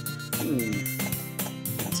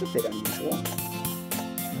 That's a bit unusual.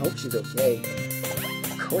 I hope she's okay.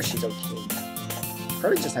 Of course she's okay.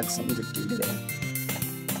 Probably just had something to do today.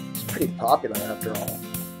 She's pretty popular after all.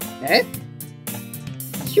 Eh?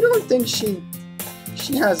 You don't think she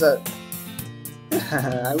has a...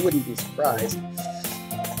 I wouldn't be surprised.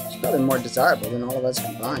 She's probably more desirable than all of us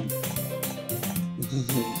combined.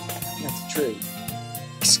 That's true.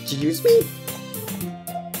 Excuse me?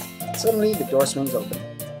 Suddenly, the door swings open.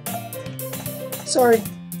 Sorry.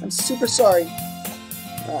 I'm super sorry.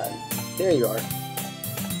 There you are.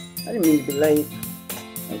 I didn't mean to be late.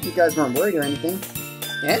 I hope you guys weren't worried or anything.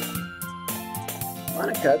 Eh?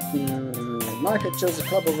 Monica chose the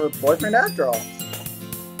club over her boyfriend after all.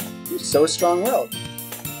 You're so strong-willed.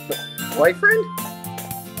 But boyfriend?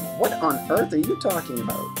 What on earth are you talking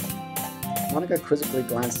about? Monica quizzically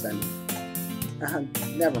glanced at me.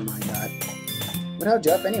 Never mind that. What held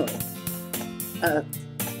you up anyway?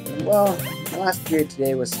 Well, the last period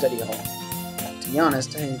today was study hall. To be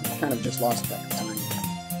honest, I kind of just lost track of time.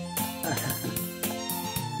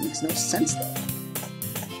 Makes no sense though.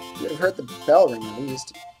 You would have heard the bell ring at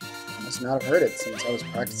least. I must not have heard it since I was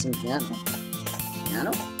practicing piano.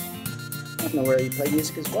 Piano? I don't know where you play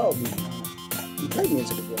music as well. You played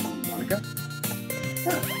music as well, Monica.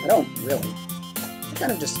 No, I don't really. I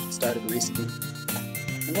kind of just started recently.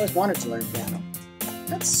 I've always wanted to learn piano.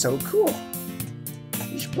 That's so cool.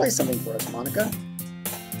 You should play something for us, Monica.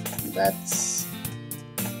 That's...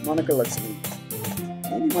 Monica looks at me.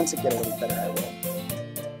 Maybe once I get a little better, I will.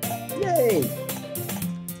 Yay!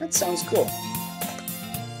 That sounds cool.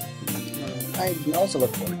 I also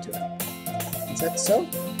look forward to it. Is that so?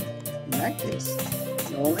 In that case,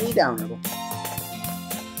 I won't lay you down, Rebel.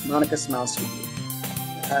 Monica smiles sweetly.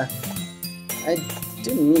 I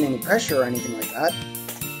didn't mean any pressure or anything like that.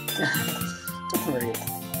 Don't worry.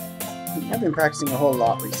 I've been practicing a whole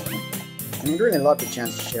lot recently, and I'd really love the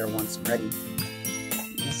chance to share once I'm ready.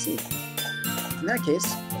 Let's see. In that case,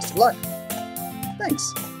 best of luck.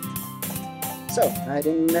 Thanks. So, I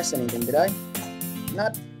didn't miss anything, did I?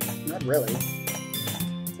 Not really.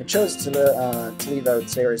 I chose to leave out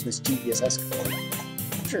Sayori's mischievous escapade.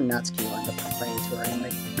 I'm sure Natsuki will end up complaining to her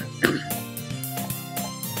anyway.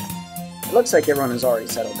 It looks like everyone has already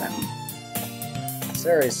settled down.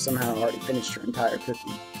 Sayori's somehow already finished her entire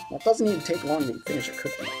cookie. Well, it doesn't even take long to finish a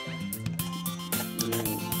cookie.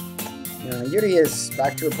 Yuri is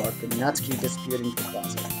back to her book, and Natsuki disappeared into the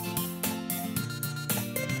closet.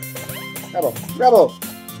 Rebel!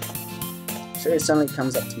 Sayori suddenly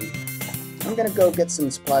comes up to me. I'm gonna go get some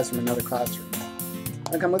supplies from another classroom.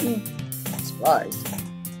 Wanna come with me? Supplies?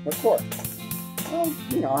 What for? Well,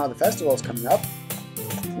 you know how the festival's coming up.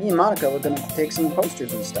 Me and Monica were gonna take some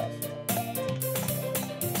posters and stuff.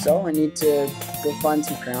 So I need to go find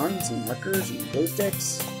some crayons and markers and glue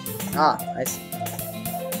sticks. Ah, I see.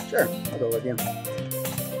 Sure, I'll go with you.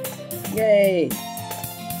 Yay!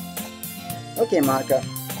 Okay, Monica.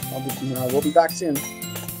 We'll be back soon.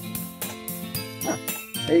 Huh.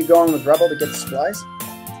 Are you going with Rebel to get the supplies?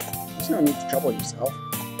 There's no need to trouble yourself.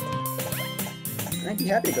 I'd be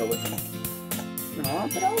happy to go with you. Aw,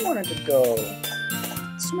 but I wanted to go.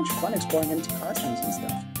 It's so much fun exploring empty classrooms and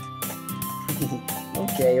stuff.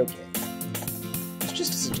 Okay. It's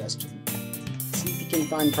just a suggestion. See if you can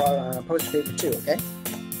find poster paper too, okay?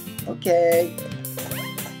 Okay.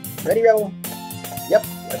 Ready, Rebel? Yep,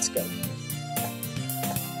 let's go.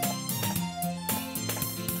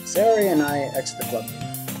 Sayori and I exit the club room.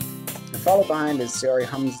 I follow behind as Sayori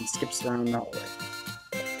hums and skips around the hallway.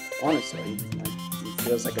 Honestly, I feel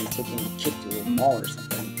feels like I'm taking a kid to a mall or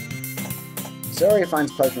something. Sayori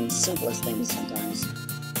finds pleasure in the simplest things sometimes.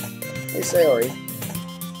 Hey Sayori,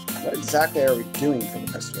 what exactly are we doing for the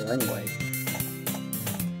festival anyway?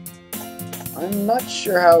 I'm not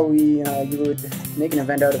sure how you would make an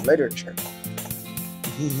event out of literature.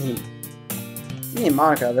 Me and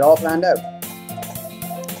Monica have it all planned out.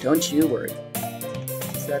 Don't you worry.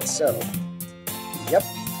 Is that so? Yep.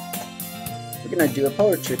 We're gonna do a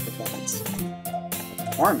poetry performance. A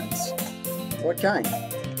performance? What kind?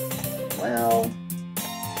 Well,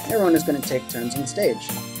 everyone is gonna take turns on stage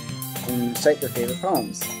and recite their favorite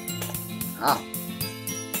poems. Ah,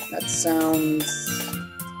 that sounds...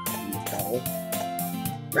 dull.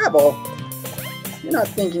 Rebel! You're not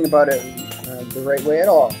thinking about it the right way at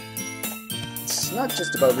all. It's not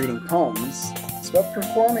just about reading poems, it's about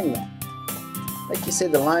performing them. Like you say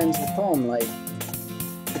the lines of the poem, like,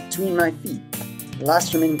 between my feet, the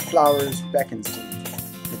last remaining flowers beckons to me.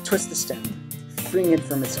 I twist the stem, freeing it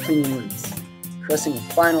from its clinging roots, caressing a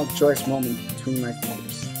final joyous moment between my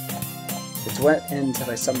fingers. But to what ends have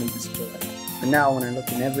I summoned this joy? For now, when I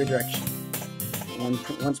look in every direction, one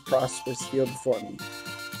once prosperous field before me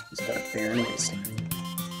is but a barren wasteland.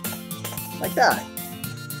 Like that.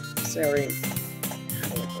 Sorry, how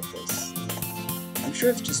do I put this? I'm sure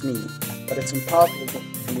it's just me, but it's impossible for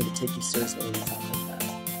me to take you seriously when you talk like that.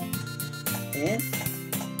 And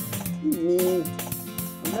me,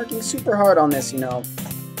 I'm working super hard on this, you know.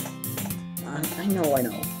 I know. I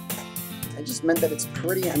just meant that it's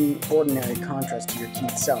pretty an ordinary contrast to your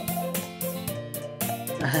cute self.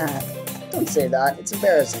 Don't say that, it's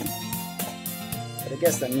embarrassing. But I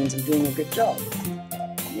guess that means I'm doing a good job.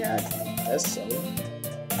 Yeah, I guess so.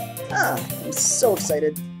 I'm so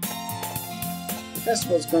excited. The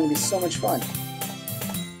festival is going to be so much fun.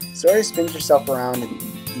 Sayori spins herself around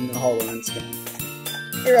in the hallway once again.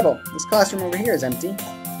 Hey Rebel, this classroom over here is empty.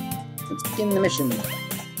 Let's begin the mission.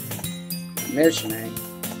 The mission, eh?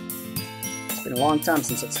 It's been a long time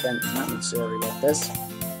since I've spent time with Sayori like this.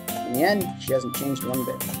 In the end, she hasn't changed one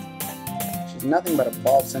bit. She's nothing but a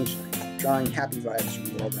ball of sunshine, drawing happy vibes from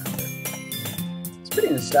the world around her. It's a pretty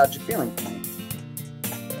nostalgic feeling for me.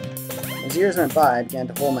 As years went by, I began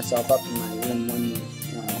to hold myself up in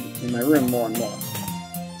my room more and more.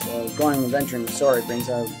 So going and adventuring with Sayori brings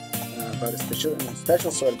out about a special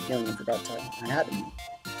sort of feeling I forgot I had in me.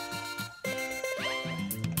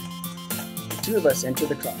 The two of us enter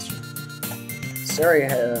the classroom. Sayori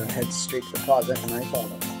heads straight to the closet and I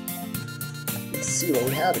follow. Let's see what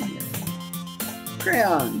we have in here.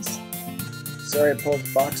 Crayons! Sayori pulls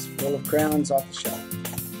a box full of crayons off the shelf.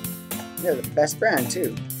 They're the best brand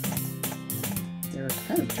too. They're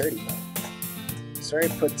kind of dirty though. Sayori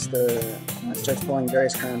starts pulling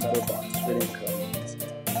various crayons out of the box, reading the color.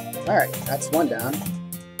 Alright, that's one down.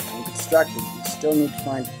 Don't get distracted, you still need to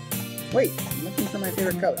find... Wait, I'm looking for my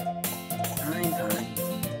favorite color. Fine.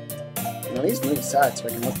 And at least move aside so I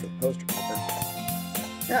can look for the poster paper.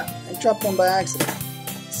 Yeah, I dropped one by accident.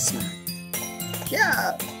 Smack.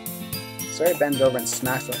 Yeah! Sayori bends over and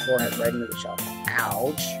smacks her forehead right into the shelf.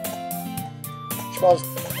 Ouch! She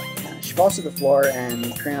falls to the floor and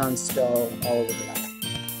the crayons spill all over her lap.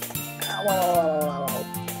 Ow.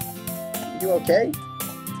 You okay?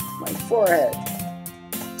 My forehead.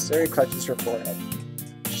 Sayori clutches her forehead.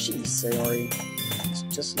 Jeez, Sayori. It's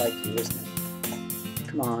just like you, isn't it?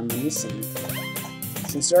 Come on, let me see.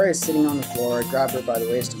 Since Sayori is sitting on the floor, I grab her by the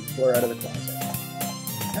waist and pull her out of the closet.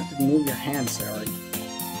 You have to move your hand, Sayori.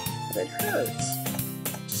 But it hurts.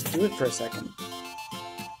 Just do it for a second.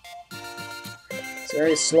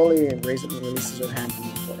 Sayori slowly releases her hand from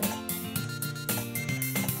the forehead.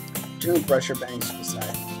 Gently brush her bangs to the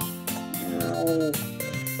side. No.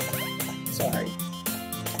 Sorry.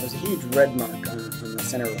 There's a huge red mark on the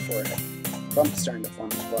center of the forehead. A bump is starting to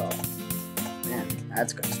form as well. Man,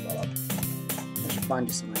 that's gonna swell up. I should find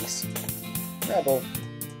you some ice. Rebel,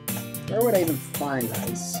 where would I even find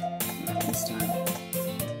ice this time?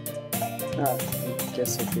 I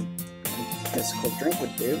guess a cold drink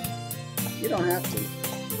would do. You don't have to.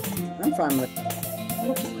 I'm fine with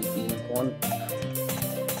looking like a unicorn.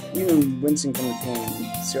 Even wincing from the pain,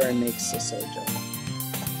 Sayori makes a silly joke.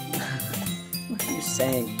 What are you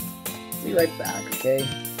saying? Be right back, okay?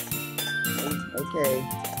 Okay.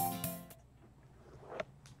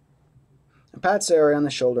 I pat Sayori on the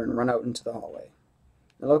shoulder and run out into the hallway.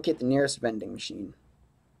 I locate the nearest vending machine.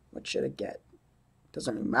 What should I get? It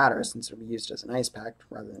doesn't really matter since it'll be used as an ice pack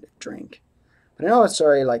rather than a drink. But I know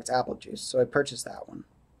Sayori likes apple juice, so I purchased that one.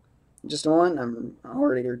 In just a moment, I'm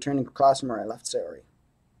already returning to the classroom where I left Sayori.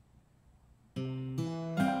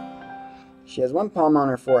 She has one palm on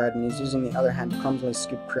her forehead and is using the other hand to clumsily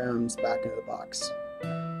scoop crayons back into the box.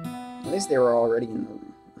 At least they were already in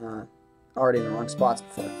the wrong spots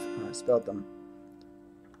before I spilled them.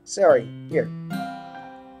 Sorry, here.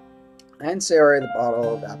 And Sayori the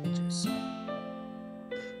bottle of apple juice.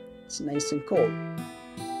 It's nice and cold.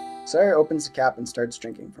 Sayori opens the cap and starts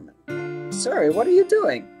drinking from it. Sorry, what are you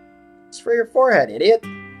doing? It's for your forehead, idiot.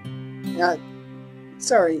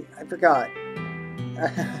 Sorry, I forgot.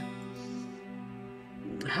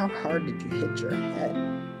 How hard did you hit your head?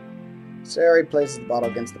 Sayori places the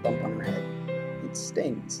bottle against the bump on her head. It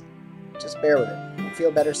stings. Just bear with it. You'll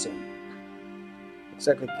feel better soon. Looks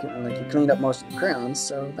like you cleaned up most of the crayons,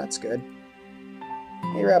 so that's good.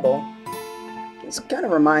 Hey, Rebel. This kind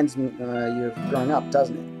of reminds you of growing up,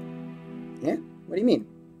 doesn't it? Yeah? What do you mean?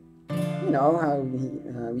 You know, how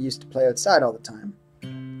we used to play outside all the time.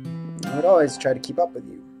 I would always try to keep up with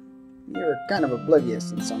you. You were kind of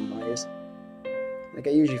oblivious in some ways. Like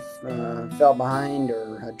I usually fell behind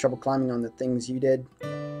or had trouble climbing on the things you did.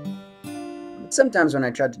 But sometimes when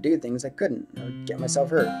I tried to do things, I couldn't. I would get myself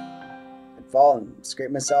hurt. I'd fall and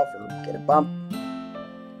scrape myself or get a bump.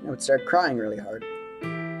 I would start crying really hard.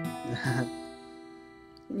 And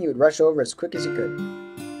you would rush over as quick as you could.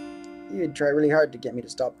 You would try really hard to get me to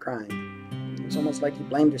stop crying. It was almost like you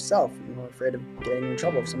blamed yourself and were afraid of getting in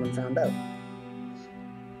trouble if someone found out.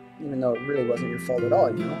 Even though it really wasn't your fault at all,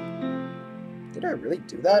 you know? Did I really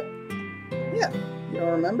do that? Yeah, you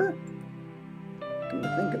don't remember? Come to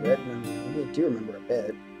think of it, maybe I do remember a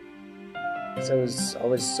bit. So I was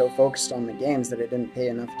always so focused on the games that I didn't pay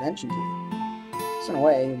enough attention to you. So in a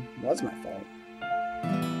way, it was my fault.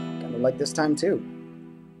 Kind of like this time too.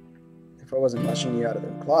 If I wasn't rushing you out of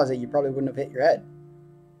the closet, you probably wouldn't have hit your head.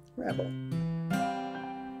 Rebel.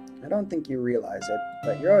 I don't think you realize it,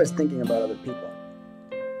 but you're always thinking about other people.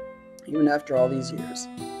 Even after all these years.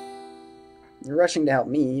 You're rushing to help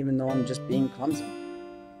me, even though I'm just being clumsy.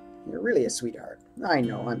 You're really a sweetheart. I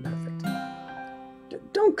know, I'm perfect.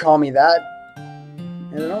 Don't call me that.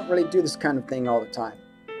 And I don't really do this kind of thing all the time.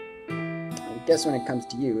 I guess when it comes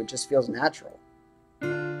to you, it just feels natural.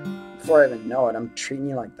 Before I even know it, I'm treating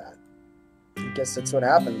you like that. I guess that's what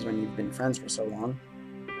happens when you've been friends for so long.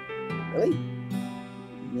 Really?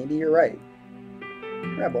 Maybe you're right.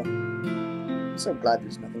 Rebel. I'm so glad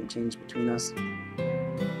there's nothing changed between us.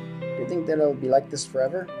 Do you think that it'll be like this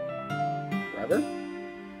forever? Forever?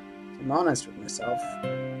 If I'm honest with myself,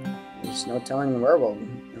 there's no telling where we'll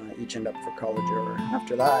each end up for college or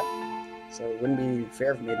after that, so it wouldn't be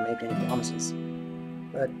fair for me to make any promises.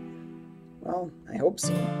 But, well, I hope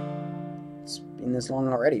so. It's been this long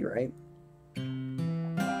already, right?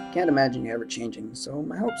 Can't imagine you ever changing, so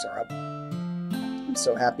my hopes are up. I'm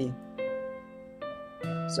so happy.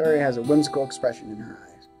 Sayori has a whimsical expression in her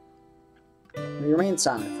eyes. We remain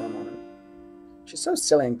silent for a moment. She's so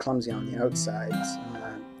silly and clumsy on the outside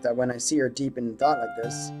that when I see her deep in thought like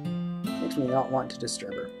this, it makes me not want to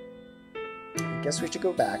disturb her. I guess we should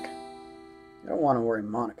go back. I don't want to worry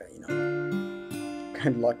Monica, you know.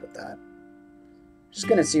 Good luck with that. Just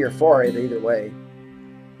gonna see her forehead either way.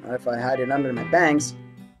 Not if I hide it under my bangs.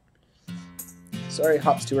 Sayori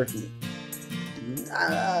hops to her feet.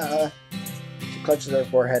 She clutches her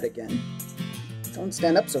forehead again. Don't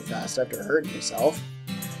stand up so fast after hurting yourself.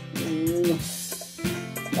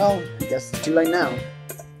 Well, I guess it's too late now.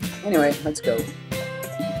 Anyway, let's go.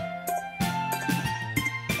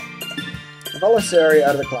 I follow Sayori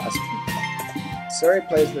out of the classroom. Sayori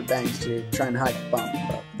plays with her bangs to try and hide the bump,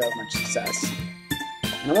 but without much success.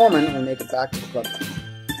 In a moment, we make it back to the clubroom.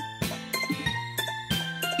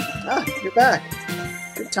 Ah, you're back.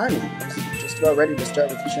 Good timing. I was just about ready to start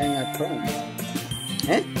with sharing our poems.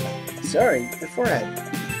 Eh? Sorry, your forehead.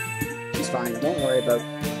 She's fine, don't worry about it.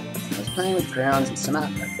 I was playing with crayons and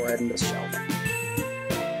smacked my forehead into the shelf.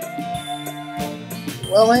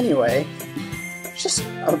 Well, anyway, just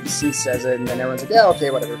she says it, and then everyone's like, yeah,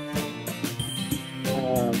 okay, whatever.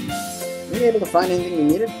 Were you able to find anything you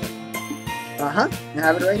needed? Uh-huh, I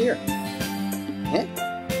have it right here. Eh?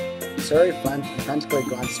 Sayori frantically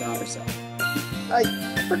glanced around herself. I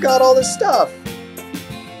forgot all this stuff!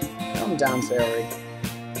 Calm down, Sayori.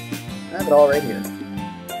 I have it all right here.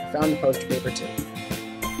 I found the poster paper too.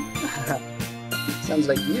 Sounds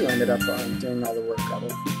like you ended up doing all the work,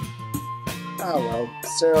 Rebel. Oh well,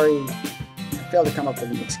 sorry. I failed to come up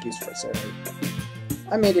with an excuse for it, Sayori.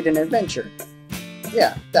 I made it an adventure.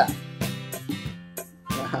 Yeah, that.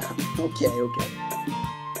 Okay.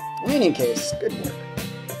 In any case, good work.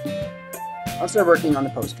 I'll start working on the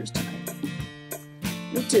posters tonight.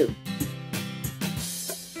 Me too.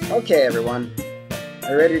 Okay, everyone.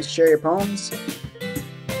 Are you ready to share your poems?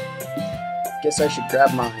 Guess I should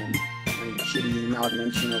grab mine. My shitty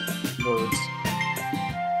amalgamation of words.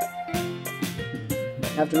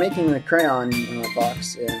 After making the crayon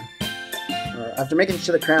box, or after making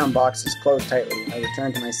sure the crayon box is closed tightly, I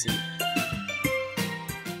return to my seat.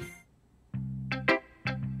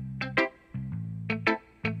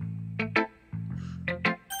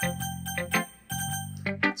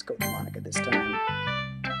 Let's go with Monica this time.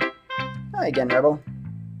 Hi again, Rebel.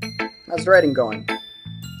 How's the writing going?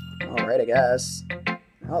 Alright, I guess.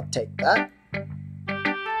 I'll take that.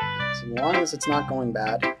 As long as it's not going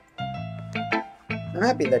bad. I'm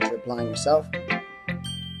happy that you're applying yourself.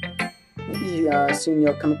 Maybe soon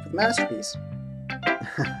you'll come up with a masterpiece.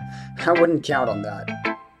 I wouldn't count on that.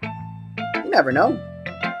 You never know.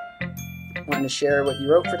 Want to share what you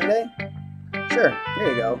wrote for today? Sure, here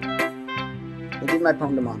you go. I gave my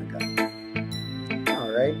poem to Monica.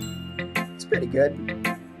 Alright. It's pretty good.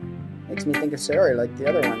 Makes me think of Sayori like the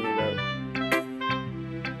other one you wrote.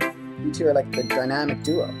 You two are like the dynamic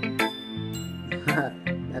duo.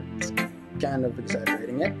 That's kind of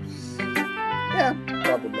exaggerating it. Yeah,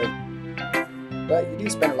 probably. But you do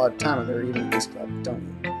spend a lot of time with her even in this club, don't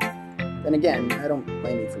you? Then again, I don't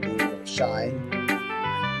blame you for being a little shy.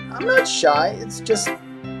 I'm not shy, it's just...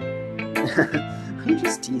 I'm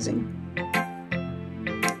just teasing.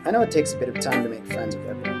 I know it takes a bit of time to make friends with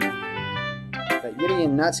everyone. But Yuri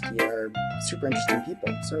and Natsuki are super interesting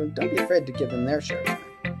people, so don't be afraid to give them their share of time.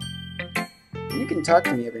 And you can talk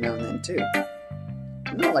to me every now and then, too.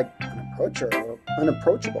 I'm not like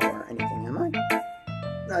unapproachable or anything, am I?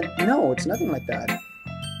 No, it's nothing like that.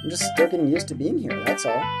 I'm just still getting used to being here, that's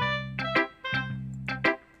all.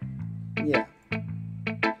 Yeah.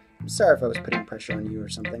 I'm sorry if I was putting pressure on you or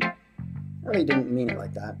something. I really didn't mean it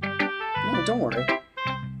like that. No, don't worry.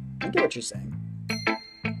 I get what you're saying.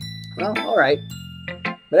 Well, alright.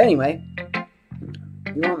 But anyway,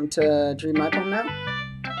 you want me to read my poem now?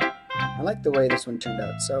 I like the way this one turned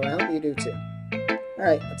out, so I hope you do too.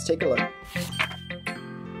 Alright, let's take a look.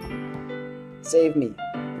 Save me.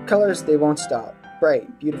 The colors, they won't stop.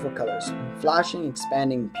 Bright, beautiful colors. Flashing,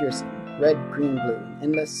 expanding, piercing. Red, green, blue.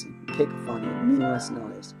 Endless, cacophony, meaningless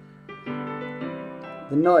noise.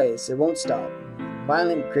 The noise, it won't stop.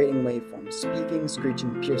 Violent, creating waveforms. Speaking,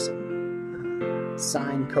 screeching, piercing.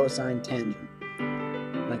 Sine, cosine, tangent.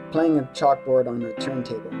 Like playing a chalkboard on a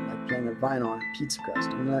turntable. Like playing a vinyl on a pizza crust.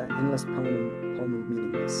 Endless poem of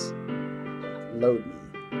meaningless. Load me.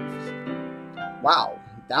 Wow,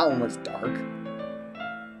 that one was dark.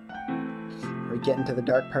 Are we getting to the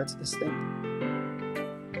dark parts of this thing?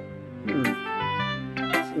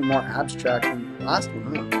 It's more abstract than the last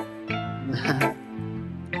one, huh?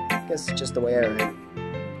 I guess it's just the way I write.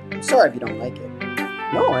 I'm sorry if you don't like it.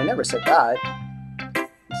 No, I never said that.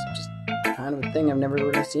 It's just kind of a thing I've never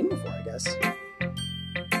really seen before, I guess.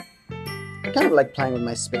 I kind of like playing with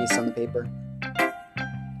my space on the paper.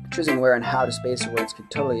 Choosing where and how to space your words could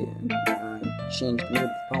totally change the mood of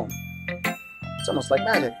the poem. It's almost like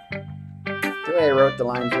magic. The way I wrote the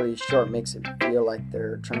lines really short makes it feel like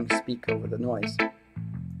they're trying to speak over the noise.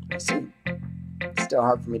 I see. It's still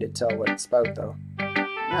hard for me to tell what it's about, though.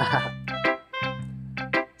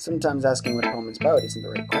 Sometimes asking what a poem is about isn't the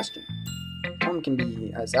right question. A poem can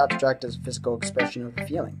be as abstract as a physical expression of a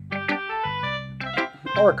feeling,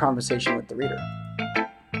 or a conversation with the reader.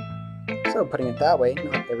 So, putting it that way,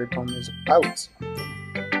 not every poem is about something.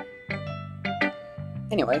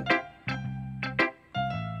 Anyway,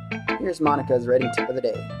 here's Monica's writing tip of the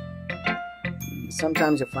day.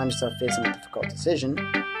 Sometimes you'll find yourself facing a difficult decision.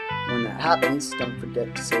 When that happens, don't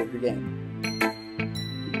forget to save your game.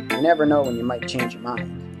 You never know when you might change your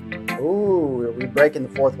mind. Ooh, are we breaking the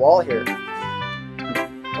fourth wall here?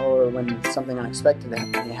 Or when something unexpected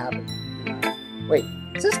may happen. Wait,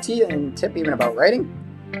 is this tip even about writing?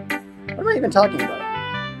 What am I even talking about?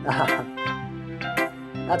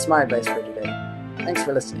 That's my advice for today. Thanks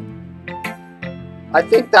for listening. I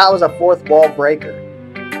think that was a fourth wall breaker.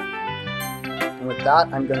 And with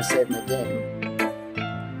that, I'm going to save my game.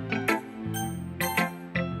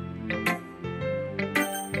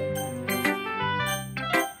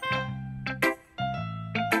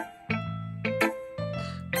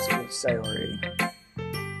 Sayori.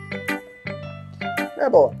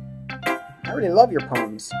 Rebel, I really love your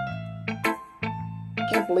poems. I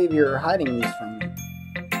can't believe you're hiding these from me.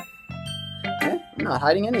 Eh? I'm not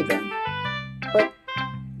hiding anything. But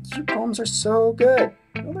your poems are so good.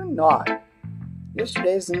 No, they're not.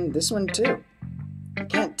 Yesterday's and this one too. You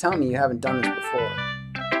can't tell me you haven't done this before.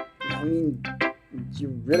 I mean,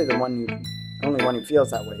 you're really the only one who feels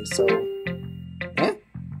that way, so... Eh?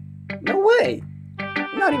 No way!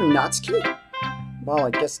 Not even Natsuki? Well,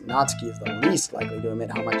 I guess Natsuki is the least likely to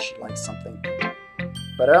admit how much she likes something.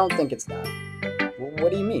 But I don't think it's that.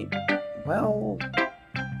 What do you mean? Well,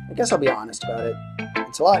 I guess I'll be honest about it.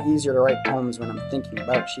 It's a lot easier to write poems when I'm thinking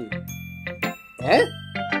about you. Eh?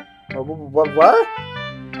 What?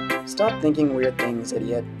 Stop thinking weird things,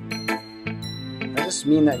 idiot. I just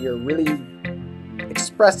mean that you're a really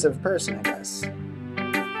expressive person, I guess.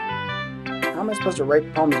 How am I supposed to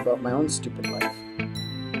write poems about my own stupid life?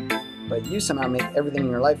 But you somehow make everything in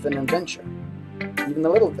your life an adventure. Even the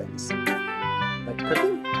little things. Like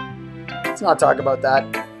cooking? Let's not talk about that.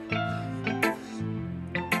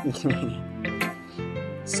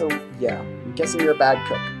 So, yeah, I'm guessing you're a bad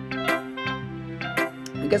cook.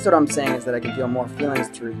 I guess what I'm saying is that I can feel more feelings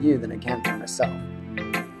through you than I can through myself.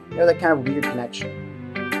 You have that kind of weird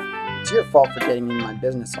connection. It's your fault for getting in my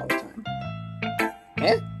business all the time.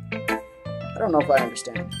 Eh? I don't know if I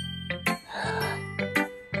understand.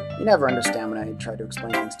 You never understand when I try to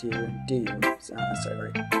explain things to you, do you?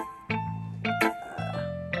 Sorry.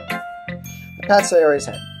 I pat Sayori's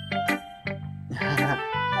head.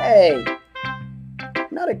 Hey!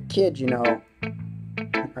 I'm not a kid, you know.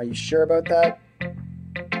 Are you sure about that?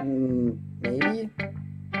 Maybe?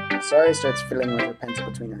 Sayori starts fiddling with her pencil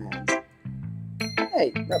between her hands.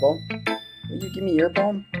 Hey, Rebel, will you give me your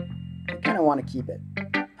poem? I kind of want to keep it.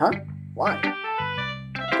 Huh? Why?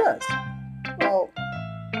 Because. Well,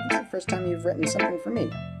 it's the first time you've written something for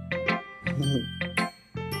me.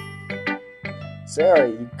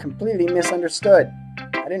 Sorry, you completely misunderstood.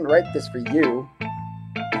 I didn't write this for you.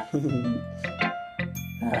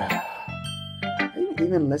 Are you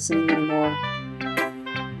even listening anymore?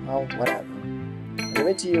 Well, whatever. I'll give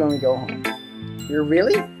it to you when we go home. You're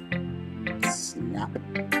really? Snap it.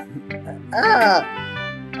 Ah!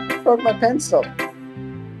 I broke my pencil.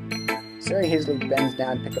 Sarah hastily bends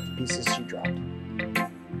down to pick up the pieces she dropped.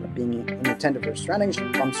 But being inattentive to her surroundings, she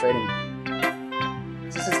bumps right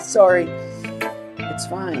into me. Sorry. It's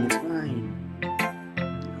fine, it's fine.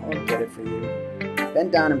 I'll get it for you.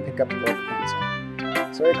 Bend down and pick up the broken pencil.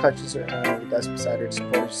 Sarah clutches the desk beside her to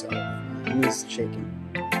support herself. Her knees shaking.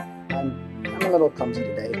 I'm a little clumsy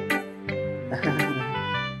today.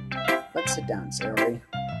 Let's sit down, Sayori.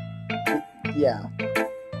 Yeah.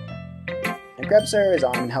 I grab Sayori's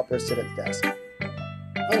arm and help her sit at the desk.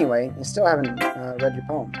 Anyway, I still haven't read your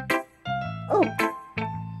poem. Oh!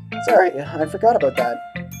 Sorry, I forgot about that.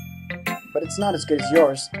 But it's not as good as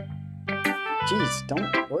yours. Jeez,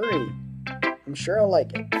 don't worry. I'm sure I'll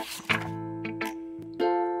like it.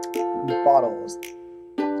 Bottles.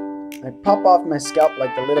 I pop off my scalp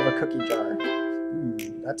like the lid of a cookie jar.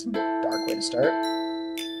 That's a dark way to start.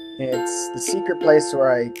 It's the secret place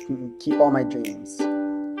where I can keep all my dreams.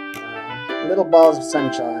 Little balls of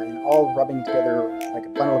sunshine, all rubbing together like a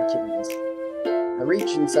bundle of kittens. I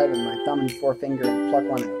reach inside with my thumb and forefinger and pluck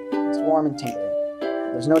one out. It's warm and tingly.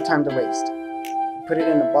 There's no time to waste. I put it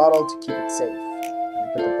in a bottle to keep it safe.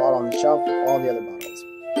 I put the bottle on the shelf with all the other bottles.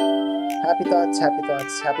 Happy thoughts, happy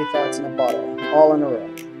thoughts, happy thoughts in a bottle, all in a row.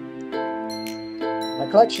 My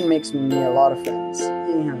collection makes me a lot of friends.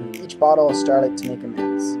 Each bottle a starlight to make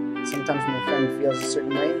amends. Sometimes when a friend feels a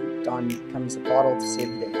certain way, dawn comes a bottle to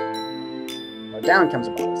save the day. Or down comes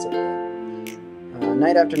a bottle to save the day.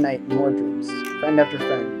 Night after night, more dreams. Friend after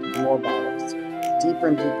friend, more bottles. Deeper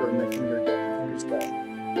and deeper my fingers go.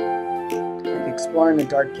 Like exploring a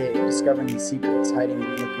dark cave, discovering secrets hiding in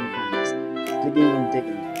nooks and crannies. Digging and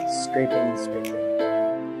digging, scraping and scraping.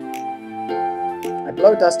 I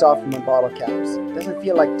blow dust off from my bottle caps. It doesn't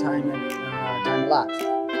feel like time elapsed.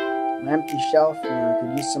 An empty shelf, and I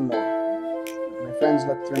could use some more. My friends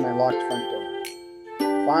look through my locked front door.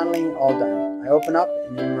 Finally, all done. I open up,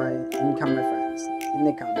 and in come my friends. In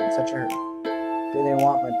they come, in such a hurry. Do they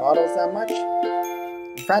want my bottles that much?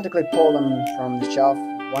 I frantically pull them from the shelf,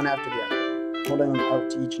 one after the other, holding them out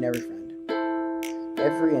to each and every friend.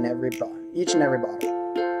 Each and every bottle.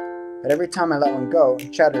 But every time I let one go,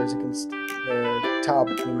 it chatters against the tile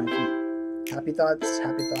between my feet. Happy thoughts,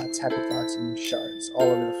 happy thoughts, happy thoughts, and shards all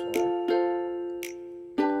over the floor.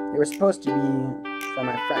 They were supposed to be for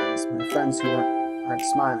my friends who aren't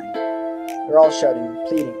smiling. They're all shouting,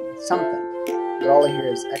 pleading, something. But all I hear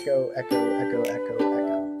is echo, echo, echo, echo,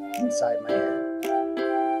 echo, inside my head.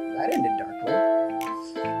 That ended darkly.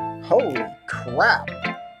 Holy crap!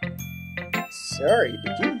 Sorry,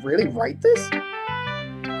 did you really write this?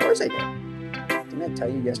 Of course I did. Didn't I tell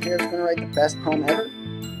you yesterday I was going to write the best poem ever?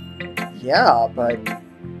 Yeah, but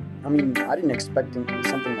I mean, I didn't expect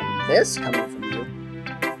something like this coming from you.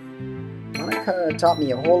 Monica taught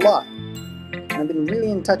me a whole lot. And I've been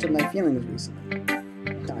really in touch with my feelings recently.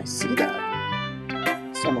 I see that.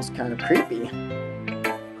 It's almost kind of creepy.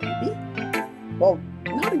 Creepy? Well,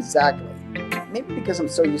 not exactly. Maybe because I'm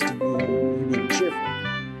so used to being cheerful.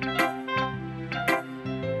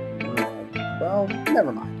 Well,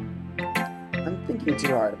 never mind. I'm thinking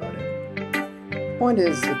too hard about it. The point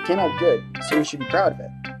is, it came out good, so you should be proud of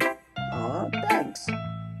it. Aw, thanks.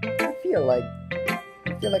 I feel like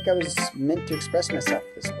I was meant to express myself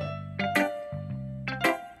this way.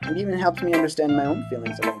 It even helps me understand my own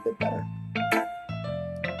feelings a little bit better.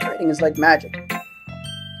 Writing is like magic.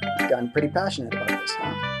 You've gotten pretty passionate about this,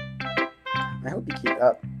 huh? I hope you keep it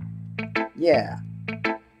up. Yeah.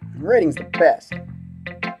 Writing's the best.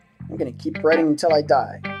 I'm gonna keep writing until I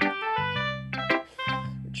die.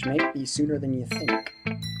 Which may be sooner than you think.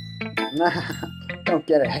 Nah, don't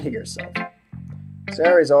get ahead of yourself.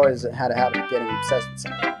 Sarah's always had a habit of getting obsessed with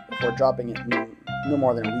something before dropping it no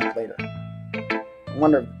more than a week later. I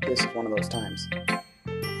wonder if this is one of those times.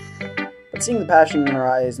 But seeing the passion in her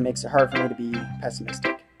eyes makes it hard for me to be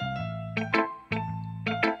pessimistic.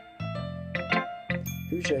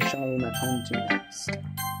 Who should I show him at home to next?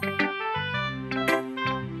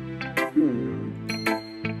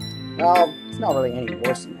 Well, it's not really any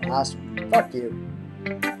worse than the last one. Fuck you.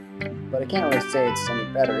 But I can't really say it's any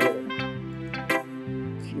better either.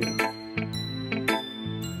 Phew.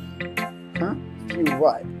 Huh? Phew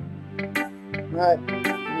what? What?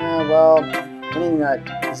 Well, anything that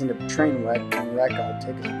isn't a train wreck and wreck I'll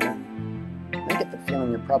take as a win. I get the feeling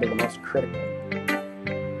you're probably the most critical.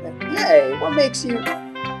 Hey, what makes you...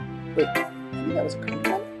 Wait, maybe that was a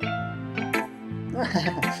compliment?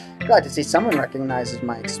 Glad to see someone recognizes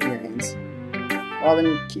my experience. Well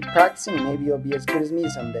then, keep practicing and maybe you'll be as good as me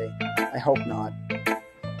someday. I hope not.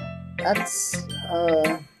 That's,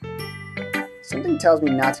 something tells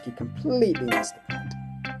me Natsuki completely missed the point.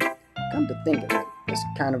 Come to think of it, this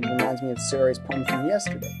kind of reminds me of Suri's poem from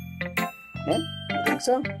yesterday. Eh? You think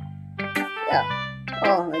so? Yeah.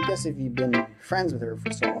 Well, I guess if you've been friends with her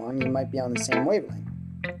for so long, you might be on the same wavelength.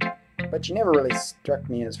 But she never really struck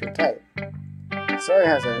me as her type. Suri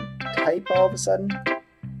has a type all of a sudden?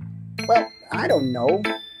 Well, I don't know.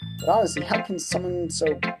 But honestly, how can someone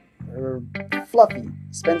so fluffy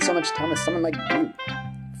spend so much time with someone like you?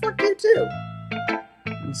 Fuck you too.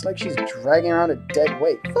 It's like she's dragging around a dead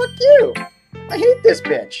weight. Fuck you! I hate this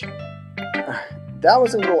bitch. That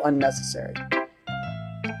was a little unnecessary.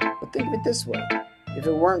 But think of it this way. If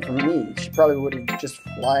it weren't for me, she probably would just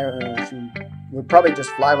fly away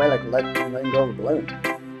like letting go of a balloon.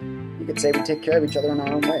 You could say we take care of each other in our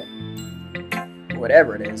own way.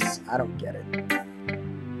 Whatever it is, I don't get it.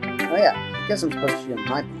 Oh yeah, I guess I'm supposed to show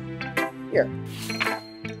my poem. Here.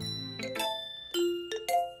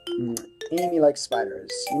 Amy likes spiders.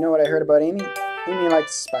 You know what I heard about Amy? Amy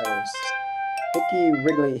likes spiders. Icky,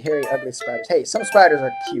 wriggly, hairy, ugly spiders. Hey, some spiders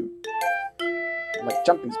are cute. Like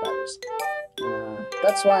jumping spiders.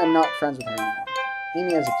 That's why I'm not friends with her anymore.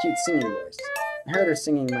 Amy has a cute singing voice. I heard her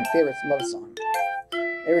singing my favorite love song.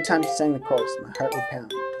 Every time she sang the chorus, my heart would pound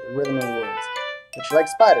to the rhythm of the words. But she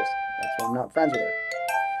likes spiders. That's why I'm not friends with her.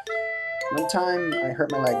 One time, I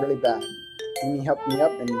hurt my leg really bad. Amy helped me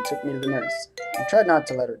up and took me to the nurse. I tried not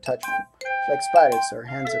to let her touch me. She likes spiders, so her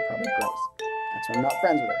hands are probably gross. That's why I'm not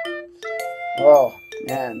friends with her. Oh,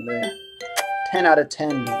 man, the 10 out of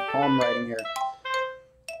 10 poem writing here.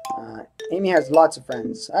 Amy has lots of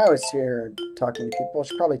friends. I always hear her talking to people.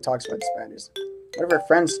 She probably talks about spiders. What if her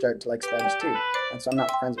friends start to like spiders too? That's why I'm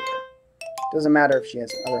not friends with her. It doesn't matter if she has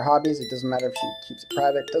other hobbies. It doesn't matter if she keeps it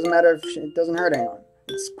private. It doesn't matter if it doesn't hurt anyone.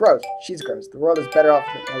 It's gross. She's gross. The world is better off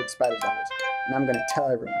without spiders always. And I'm going to tell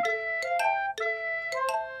everyone.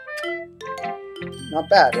 Not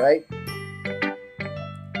bad, right?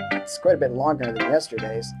 It's quite a bit longer than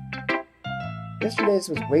yesterday's. Yesterday's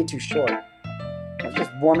was way too short. I was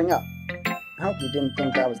just warming up. I hope you didn't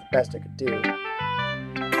think that was the best I could do.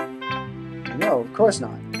 No, of course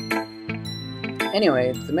not.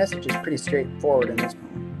 Anyway, the message is pretty straightforward in this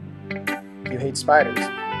poem. You hate spiders.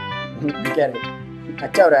 Get it. I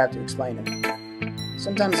doubt I have to explain it.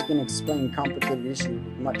 Sometimes you can explain complicated issues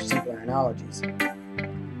with much simpler analogies.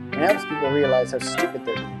 It helps people realize how stupid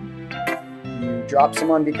they're being. You drop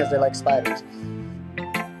someone because they like spiders.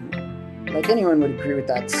 Like anyone would agree with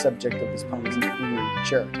that subject of this poem is an ignorant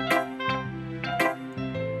jerk.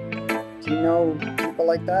 Do you know people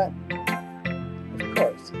like that? Of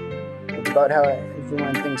course. It's about how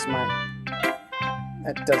everyone thinks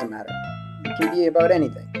that doesn't matter. It can be about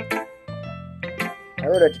anything. I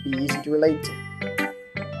wrote it to be easy to relate to.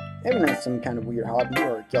 Everyone has some kind of weird hobby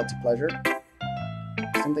or guilty pleasure.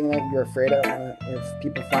 Something that you're afraid of if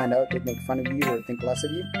people find out they'd make fun of you or think less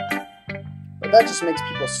of you. But that just makes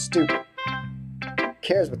people stupid. Who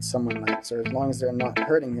cares what someone likes, or as long as they're not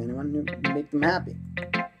hurting anyone, you make them happy.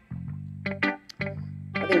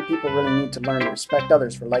 I think people really need to learn to respect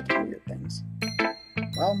others for liking weird things.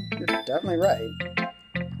 Well, you're definitely right.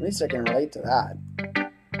 At least I can relate to that.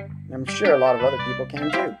 I'm sure a lot of other people can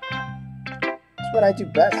too. It's what I do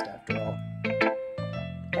best, after all.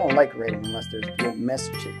 I don't like writing unless there's a good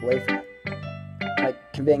message to take away from it.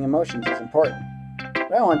 Like, conveying emotions is important,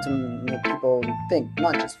 but I want to make people think,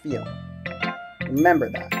 not just feel. Remember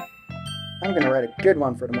that. I'm gonna write a good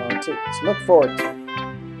one for tomorrow too, so look forward to it.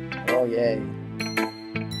 Oh yay.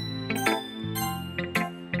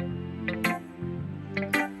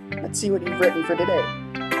 Let's see what you've written for today.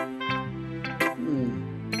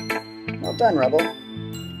 Well done, Rebel.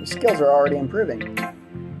 Your skills are already improving.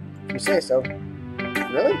 If you say so.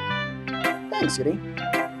 Really? Thanks, Goody.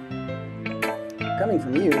 Coming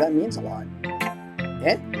from you, that means a lot.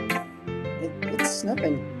 Eh? It's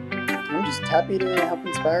nothing. I'm just happy to help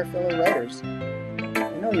inspire fellow writers.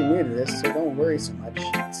 I know you're new to this, so don't worry so much.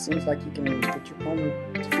 It seems like you can get your poem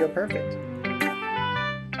to feel perfect.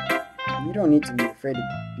 You don't need to be afraid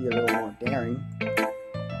to be a little more daring.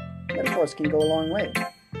 Metaphors can go a long way.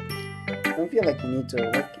 Don't feel like you need to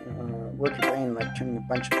work your brain like turning a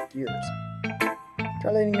bunch of gears.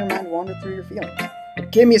 Try letting your mind wander through your feelings.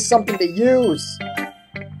 But give me something to use!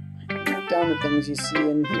 Write down the things you see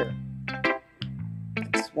and hear.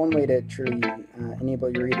 It's one way to truly enable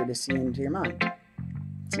your reader to see into your mind.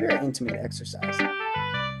 It's a very intimate exercise.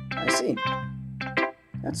 I see.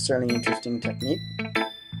 That's certainly an interesting technique.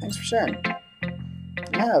 Thanks for sharing.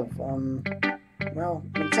 I have, well,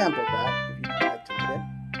 an example of that, if you'd like to read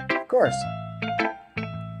it. Of course.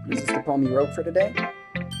 Is this the poem you wrote for today?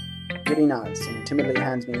 Goody nods and timidly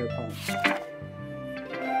hands me her poem.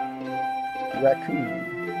 Raccoon.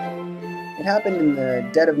 It happened in the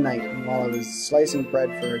dead of night while I was slicing bread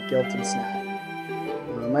for a guilty snack.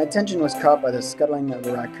 My attention was caught by the scuttling of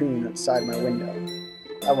a raccoon outside my window.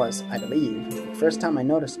 That was, I believe, the first time I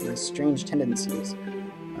noticed my strange tendencies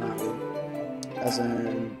as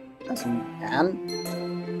an ant.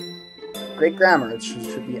 Great grammar, it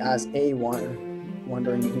should be as a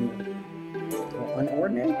wandering human.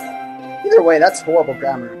 Unordinary? Either way, that's horrible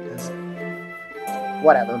grammar.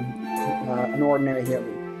 Whatever. An ordinary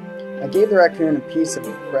human. I gave the raccoon a piece of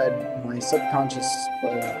bread. My subconscious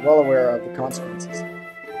was well aware of the consequences.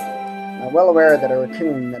 Well aware that a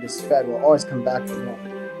raccoon that is fed will always come back for more.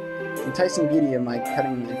 The enticing beauty of my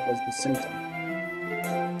cutting knife was the symptom.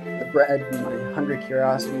 The bread, my hungry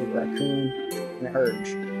curiosity, the raccoon, an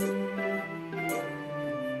urge.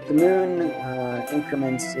 The moon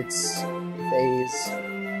increments its phase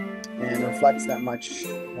and reflects that much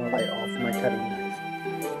more light off my cutting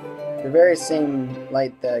knife. The very same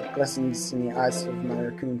light that glistens in the eyes of my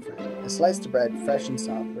raccoon friend. I slice the bread, fresh and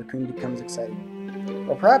soft. The raccoon becomes excited.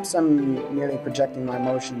 Or perhaps I'm merely projecting my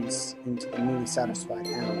emotions into the newly satisfied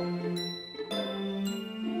animal.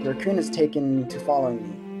 The raccoon has taken to following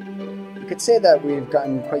me. You could say that we've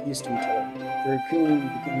gotten quite used to each other. The raccoon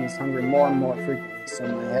becomes hungry more and more frequently, so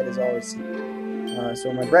my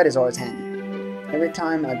bread is always handy. Every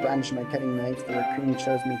time I brandish my cutting knife, the raccoon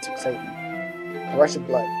shows me its excitement. A rush of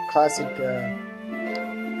blood. Classic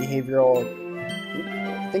behavioral...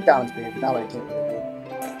 I think that one's behavior. That one I can't really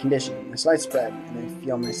do. Conditioning. I slice bread, and I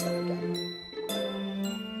feel myself again.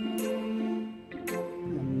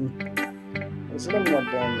 It was a little more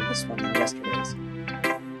daring with this one than yesterday's.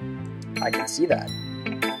 I can see that.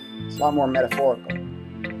 It's a lot more metaphorical.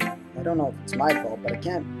 I don't know if it's my fault, but I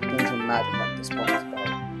can't begin to imagine what this poem is about.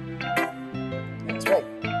 That's right.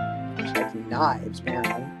 It's like knives,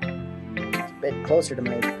 apparently. It's a bit closer to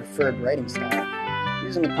my preferred writing style.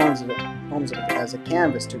 Using the poems as a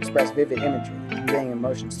canvas to express vivid imagery, conveying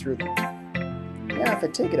emotions through them. Yeah, if I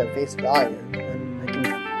take it at face value, then I can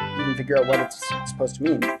even figure out what it's supposed to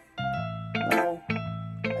mean. Well,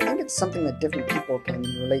 I think it's something that different people can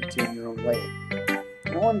relate to in their own way.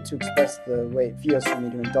 I wanted to express the way it feels for me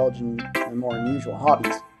to indulge in my more unusual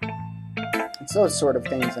hobbies. It's those sort of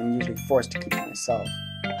things I'm usually forced to keep to myself,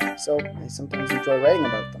 so I sometimes enjoy writing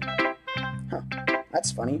about them. Huh,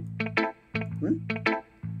 that's funny.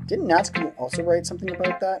 Didn't Natsuki also write something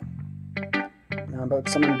about that? About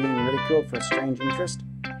someone being ridiculed for a strange interest?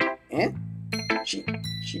 Eh? She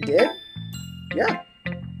did? Yeah.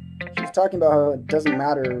 She was talking about how it doesn't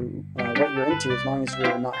matter what you're into as long as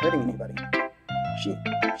you're not hurting anybody.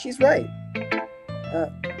 She's right.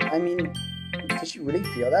 I mean, does she really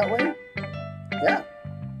feel that way? Yeah.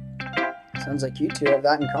 Sounds like you two have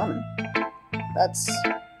that in common. That's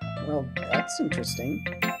interesting.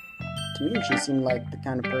 To me, she seemed like the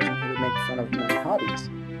kind of person who would make fun of my hobbies.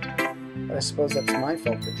 But I suppose that's my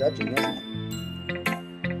fault for judging, isn't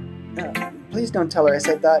it? Please don't tell her I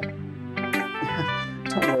said that.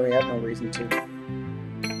 Don't worry, I have no reason to.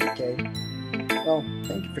 Okay. Well,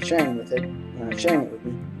 thank you for sharing it with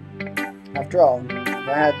me. After all, if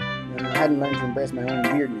I had I hadn't learned to embrace my own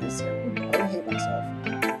weirdness, I would hate myself.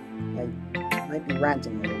 I might be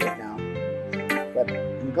ranting a little bit now, but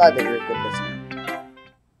I'm glad that you're a good listener.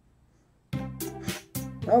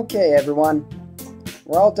 Okay, everyone.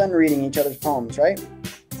 We're all done reading each other's poems, right?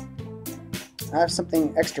 I have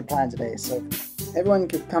something extra planned today, so if everyone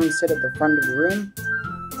could come sit at the front of the room.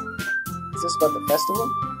 Is this about the festival?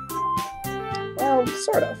 Well,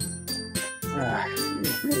 sort of.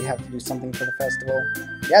 We really have to do something for the festival.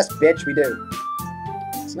 Yes, bitch, we do.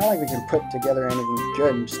 It's not like we can put together anything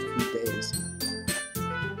good in just a few days.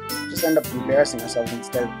 Just end up embarrassing ourselves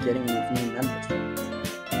instead of getting any new members.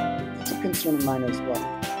 It's a concern of mine as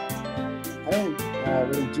well. I don't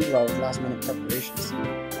really do well with last-minute preparations.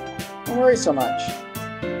 Don't worry so much.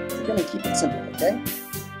 We're gonna keep it simple, okay?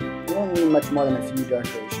 We don't need much more than a few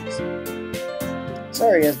decorations.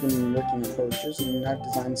 Sari has been working on posters, and I've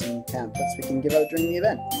designed some pamphlets we can give out during the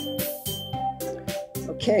event.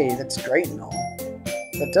 Okay, that's great and all.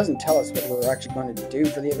 That doesn't tell us what we're actually going to do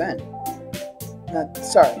for the event.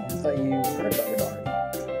 Sorry, I thought you heard about it already.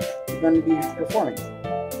 We're going to be performing.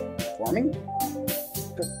 Performing?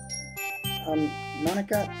 But,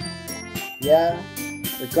 Monica? Yeah,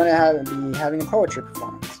 we're going to be having a poetry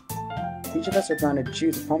performance. Each of us are going to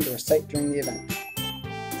choose a poem to recite during the event.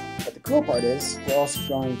 But the cool part is, we're also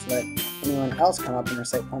going to let anyone else come up and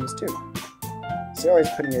recite poems too. Sarah's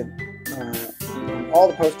putting it on all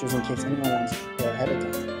the posters in case anyone wants to go ahead of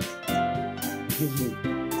time.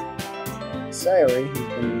 Sayori, who's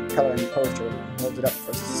been coloring the poster, holds it up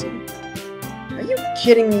for us to see. Are you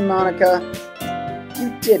kidding me, Monica? You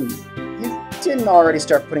didn't already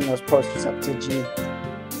start putting those posters up, did you?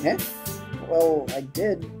 Eh? Well, I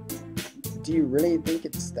did. Do you really think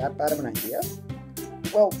it's that bad of an idea?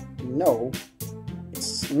 Well, no.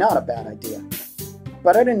 It's not a bad idea.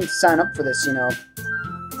 But I didn't sign up for this, you know.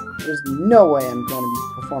 There's no way I'm going to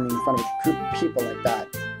be performing in front of a group of people like that.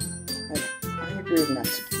 I agree with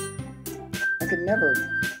Natsuki. I could never,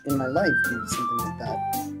 in my life, do something like that.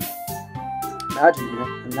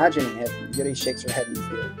 Imagining it, Yuri shakes her head in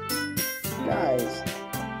fear. Guys.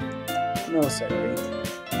 No, Sayori.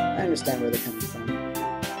 I understand where they're coming from.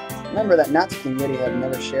 Remember that Natsuki and Yuri have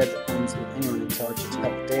never shared their poems with anyone until just a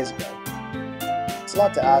couple days ago. It's a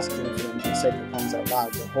lot to ask for them to recite their poems out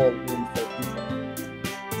loud to a whole room full of people.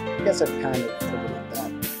 I guess I've kind of overlooked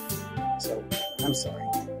that, so I'm sorry.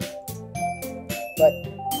 But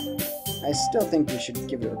I still think we should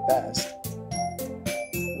give it our best.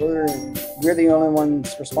 We're the only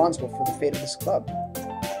ones responsible for the fate of this club.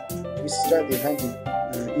 If we start the event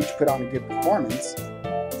and each put on a good performance,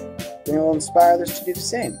 then it will inspire others to do the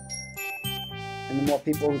same. And the more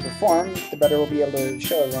people who perform, the better we'll be able to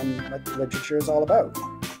show everyone what literature is all about.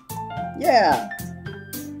 Yeah!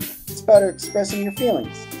 It's about expressing your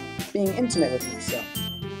feelings, being intimate with yourself,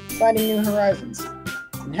 finding new horizons,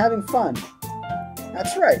 and having fun.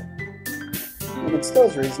 That's right. And it's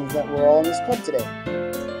those reasons that we're all in this club today.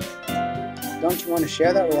 Don't you want to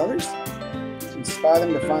share that with others? To inspire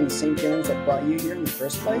them to find the same feelings that brought you here in the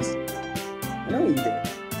first place? I know you do.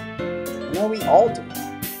 I know we all do.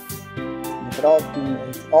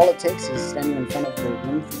 And if all it takes is standing in front of the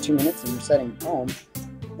room for 2 minutes and reciting a poem,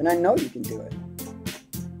 then I know you can do it. ...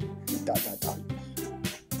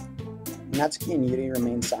 Natsuki and Yuri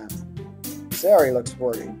remain silent. Sayori looks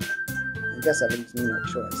worried. I guess that leaves me no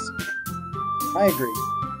choice. I agree.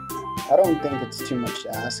 I don't think it's too much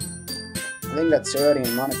to ask. I think that Sayori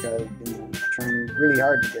and Monica have been trying really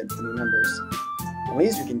hard to get new members. The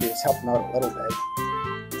least we can do is help them out a little bit.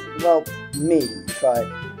 Well, maybe, but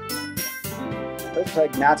it looks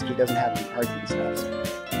like Natsuki doesn't have any arguments left.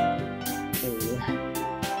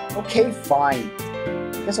 Okay, fine.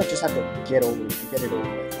 I guess I'll just have to get it over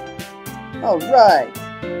with. Alright!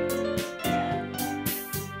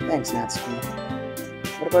 Thanks, Natsuki.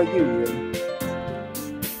 What about you, Yuri?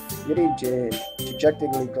 Yuri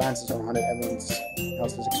dejectedly glances around at everyone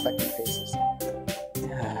else's expectant faces.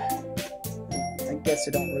 I guess I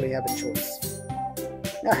don't really have a choice.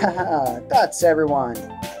 That's everyone!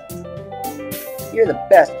 You're the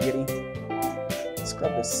best, Yuri. This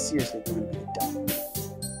club is seriously going to be done.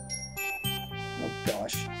 Oh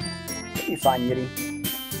gosh. You'll be fine, Yuri.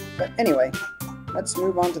 But anyway, let's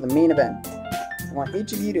move on to the main event. I want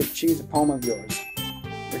each of you to choose a poem of yours.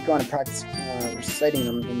 We're going to practice reciting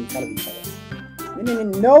them in front of each other.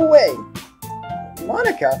 No way!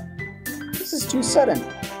 Monica! This is too sudden.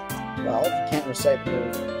 Well, if you can't recite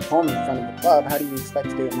your poem in front of the club, how do you expect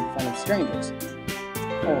to do it in front of strangers?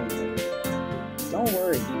 Oh, don't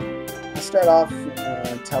worry. I'll start off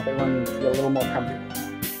to help everyone feel a little more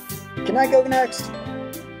comfortable. Can I go next?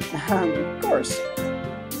 Of course.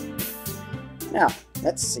 Now,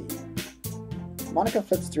 Let's see. Monica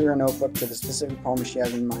flips through her notebook to the specific poem she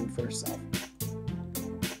has in mind for herself.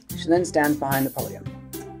 She then stands behind the podium.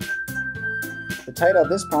 The title of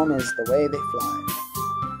this poem is The Way They Fly.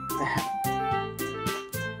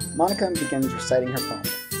 Monica begins reciting her poem.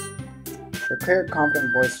 Her clear,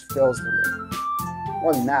 confident voice fills the room.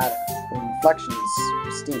 More than that, her inflection is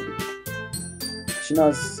pristine. She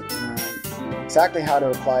knows exactly how to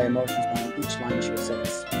apply emotions behind each line she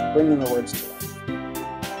recites, bringing the words to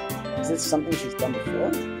life. Is this something she's done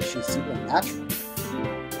before? Is she simply natural?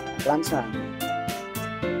 I glance around me.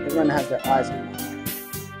 Everyone has their eyes on Monica.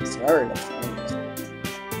 Sayori looks amazed.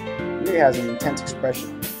 Yuri has an intense expression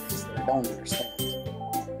on her face that I don't understand.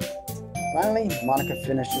 Finally, Monica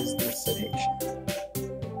finishes the recitation.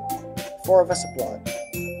 The four of us applaud.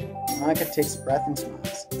 Monica takes a breath and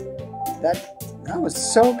smiles. That was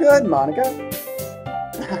so good, Monica!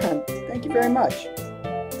 Thank you very much.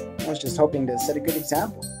 I was just hoping to set a good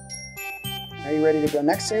example. Are you ready to go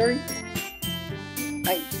next, Sayori?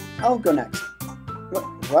 I'll go next.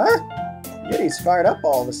 What? Yuri's fired up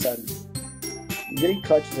all of a sudden. Yuri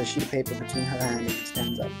clutches a sheet of paper between her hands and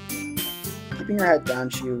stands up. Keeping her head down,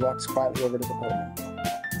 she walks quietly over to the podium.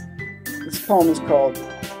 This poem is called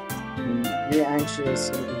Yuri Anxious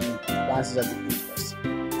and glances at the each of us.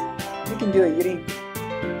 You can do it, Yuri.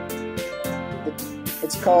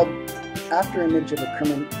 It's called After Image of a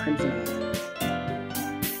Crimson Eye.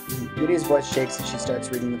 Yuri's voice shakes as she starts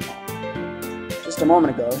reading the poem. Just a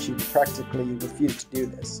moment ago, she practically refused to do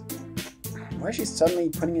this. Why is she suddenly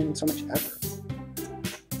putting in so much effort?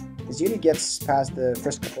 As Yuri gets past the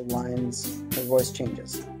first couple of lines, her voice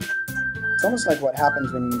changes. It's almost like what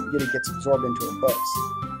happens when Yuri gets absorbed into her books.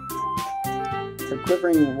 Her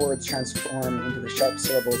quivering words transform into the sharp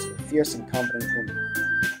syllables of a fierce and confident woman.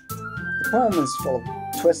 The poem is full of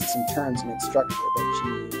twists and turns in its structure that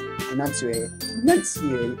she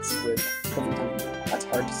enunciates with perfect timing. That's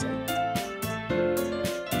hard to say.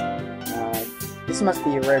 This must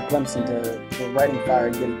be a rare glimpse into the writing fire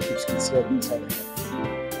Yuri keeps concealed inside her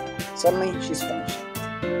head. Suddenly, she's finished.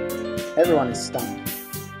 Everyone is stunned.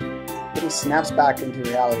 Yuri snaps back into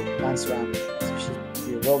reality and glances around as if she's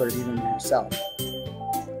bewildered even herself.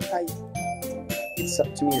 It's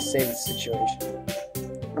up to me to save the situation.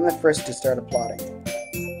 I'm the first to start applauding.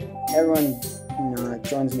 Everyone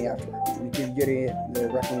joins me afterward, and we give Yuri the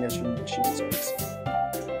recognition that she deserves.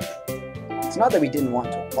 It's not that we didn't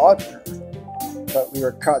want to applaud for her, but we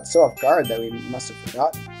were caught so off guard that we must have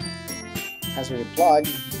forgotten. As we applaud,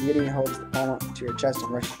 Yuri holds the poem up to her chest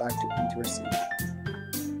and rushes back into her seat.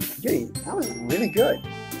 Yuri, that was really good.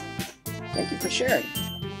 Thank you for sharing.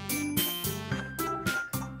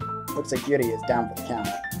 Looks like Yuri is down for the count.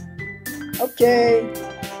 Okay,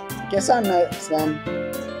 I guess I'm next then.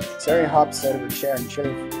 Sayori hops out of her chair and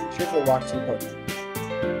cheerfully walks to the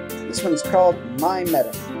podium. This one's called My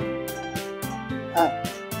Meadow.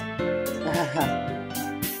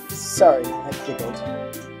 Sorry, I giggled.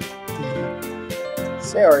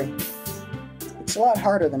 Sayori, it's a lot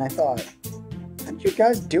harder than I thought. How did you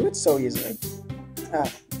guys do it so easily?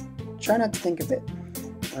 Try not to think of it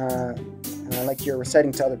like you're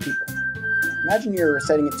reciting to other people. Imagine you're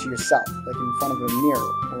reciting it to yourself, like in front of a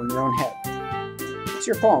mirror or in your own head. It's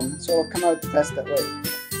your poem, so it'll come out the best that way.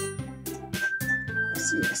 I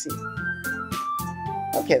see.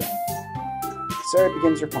 Okay then. Sayori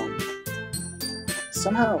begins her poem.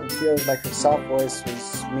 Somehow it feels like her soft voice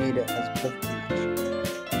was made as a perfect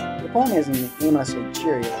match. The poem isn't aimlessly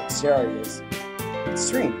cheery like Sayori is. It's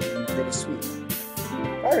serene and bittersweet.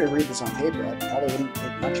 If I were to read this on paper, I probably wouldn't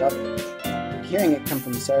think much of it. But hearing it come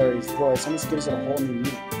from Sayori's voice almost gives it a whole new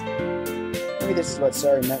meaning. Maybe this is what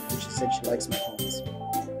Sayori meant when she said she likes my poems.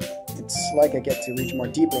 It's like I get to reach more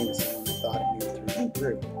deeply into someone I thought I knew through and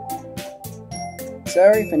through.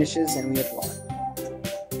 Sayori finishes and we applaud.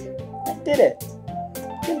 I did it!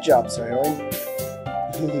 Good job, Sayori.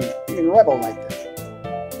 You can rebel like that.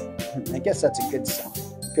 I guess that's a good sign.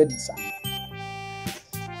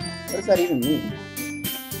 What does that even mean?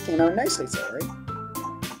 Came out nicely, Sayori.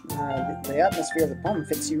 The atmosphere of the poem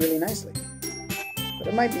fits you really nicely. But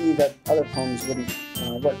it might be that other poems wouldn't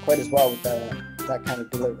work quite as well with that kind of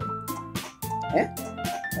delivery. Eh?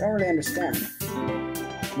 I don't really understand.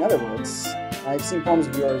 In other words, I've seen poems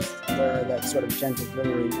of yours where that sort of gentle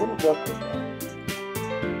delivery wouldn't work with them.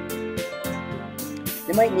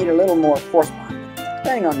 They might need a little more force behind them,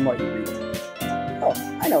 depending on what you read. Oh,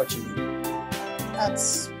 I know what you mean.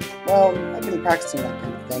 Well, I've been practicing that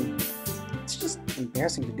kind of thing. It's just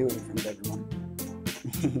embarrassing to do it in front of everyone.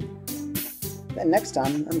 Then next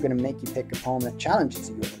time, I'm going to make you pick a poem that challenges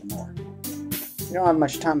you a little more. You don't have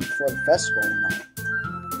much time before the festival, you know.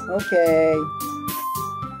 Okay.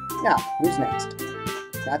 Now, who's next?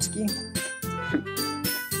 Natsuki?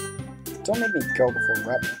 Don't make me go before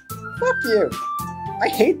Rebel. Fuck you! I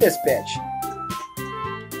hate this bitch!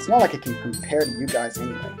 It's not like I can compare to you guys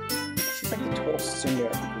anyway. She's like the total tsundere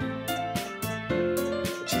of the group.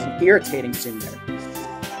 She's an irritating tsundere.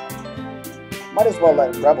 Might as well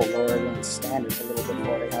let Rebel lower everyone's standards a little bit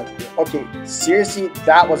before they have to do. Okay, seriously,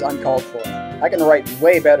 that was uncalled for. I can write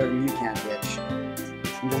way better than you can, bitch.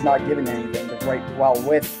 I'm just not given anything to write well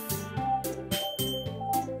with.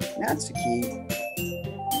 Natsuki.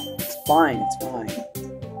 It's fine, it's fine.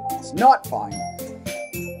 It's not fine.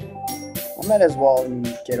 I might as well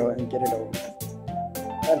get it over with.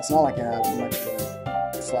 But it's not like I have much of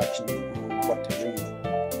a selection on what to read.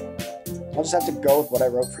 I'll just have to go with what I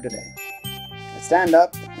wrote for today. I stand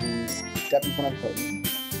up and step in front of the podium.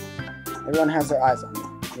 Everyone has their eyes on me,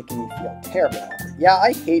 making me feel terribly awkward. Yeah,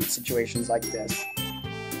 I hate situations like this.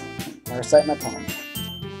 I recite my poem.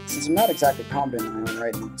 Since I'm not exactly confident in my own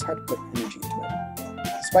writing, it's hard to put energy into it.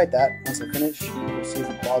 Despite that, once I finish, I receive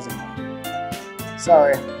applause and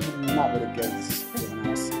sorry, I'm not really good as everyone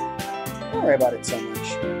else. Don't worry about it so much.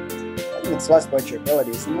 I think it's less about your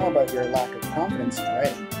abilities and more about your lack of confidence in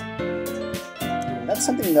writing. That's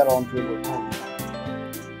something that'll improve with time.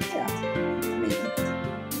 Yeah, maybe.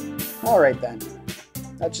 Alright then.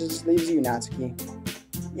 That just leaves you, Natsuki.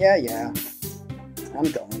 Yeah.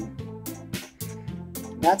 I'm going.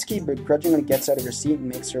 Natsuki begrudgingly gets out of her seat and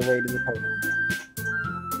makes her way to the podium.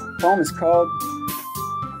 The poem is called...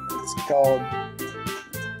 It's called...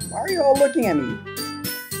 Why are you all looking at me?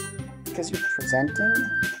 Because you're presenting?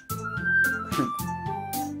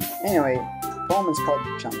 Anyway, the poem is called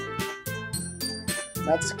Jump.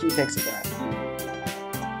 Natsuki takes a breath.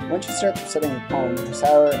 When she starts reciting the poem, her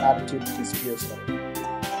sour attitude disappears slowly.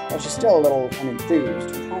 While she's still a little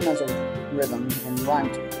unenthused, her poem has a rhythm and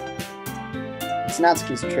rhyme to it. It's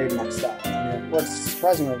Natsuki's trademark style, and it works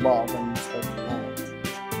surprisingly well when spoken aloud.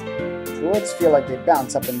 The words feel like they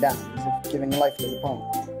bounce up and down, as if giving life to the poem.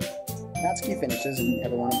 Natsuki finishes and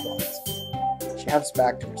everyone applauds. She hops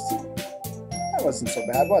back to her seat. That wasn't so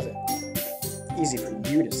bad, was it? Easy for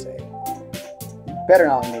you to say. You better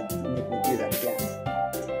not make me do that again.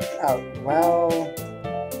 Well...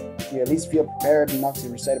 Do you at least feel prepared enough to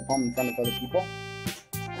recite a poem in front of other people?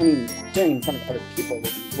 I mean, doing it in front of other people will be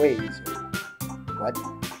way easier. What? I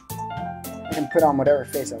can put on whatever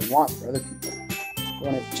face I want for other people. But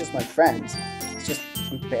when it's just my friends, it's just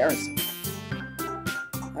embarrassing.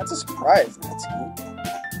 That's a surprise, Natsuki.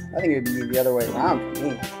 I think it would be the other way around for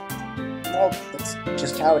me. Well, that's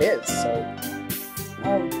just how it is, so...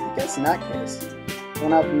 Well, I guess in that case, I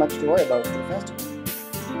don't have much to worry about for the festival.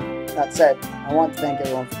 That said, I want to thank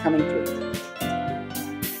everyone for coming through.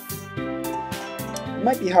 It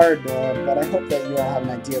might be hard, but I hope that you all have an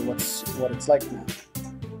idea of what it's like now.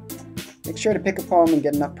 Make sure to pick a poem and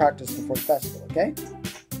get enough practice before the festival, okay?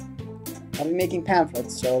 I'll be making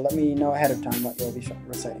pamphlets, so let me know ahead of time what you'll be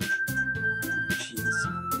reciting. Jeez.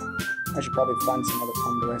 I should probably find some other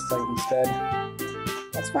poem to recite instead.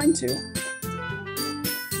 That's fine too.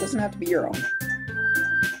 It doesn't have to be your own.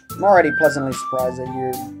 I'm already pleasantly surprised that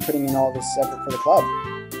you're putting in all this effort for the club.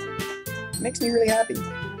 It makes me really happy.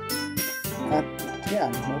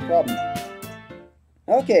 Yeah, no problem.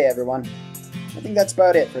 Okay, everyone. I think that's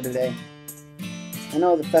about it for today. I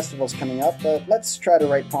know the festival's coming up, but let's try to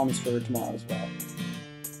write poems for tomorrow as well.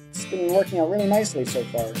 It's been working out really nicely so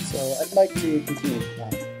far, so I'd like to continue with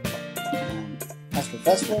that. As for the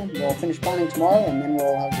festival, we'll finish planning tomorrow, and then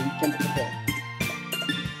we'll have the weekend to prepare.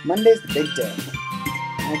 Monday's the big day.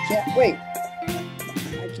 I can't wait.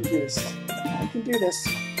 I can do this. I can do this.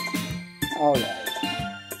 Alright.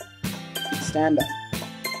 Stand up.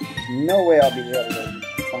 There's no way I'll be able to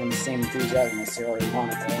find the same enthusiasm as Sayori and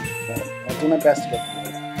Monica, but I'll do my best to get through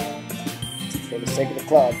it. For the sake of the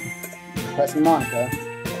club, impressing Monica,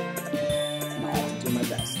 and I'll have to do my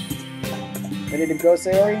best. Ready to go,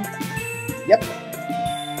 Sayori? Yep.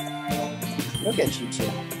 Look at you two.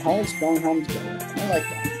 Always going home together. I like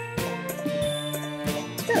that.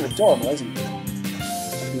 It's kind of adorable, isn't it?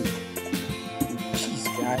 Jeez,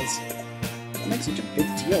 guys. Don't make such a big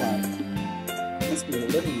deal out of it. It must be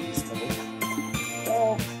living in this level.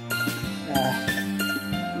 Well,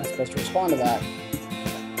 I'm not supposed to respond to that.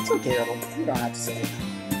 It's okay, Rebel. You don't have to say it.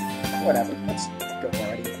 Whatever. Let's go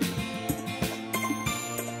already.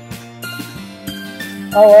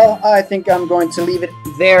 Oh well, I think I'm going to leave it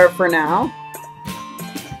there for now.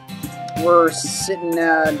 We're sitting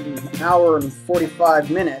at an hour and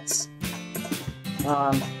 45 minutes.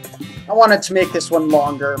 I wanted to make this one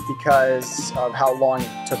longer because of how long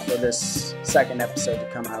it took for this second episode to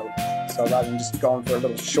come out. So rather than just going for a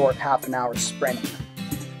little short half an hour sprint,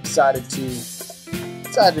 decided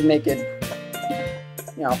to make it,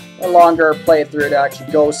 you know, a longer playthrough to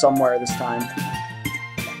actually go somewhere this time.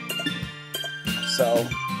 So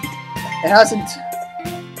it hasn't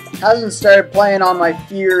started playing on my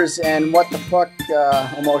fears and what the fuck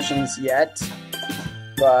emotions yet,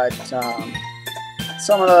 but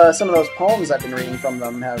some of those poems I've been reading from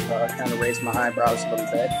them have kind of raised my eyebrows a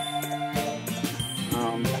little bit.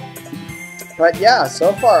 But yeah,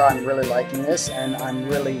 so far I'm really liking this, and I'm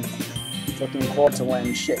really looking forward to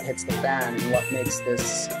when shit hits the fan and what makes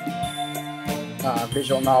this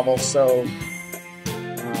visual novel so,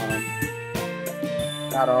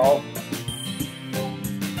 I don't know,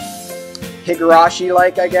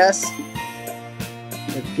 Higurashi-like, I guess.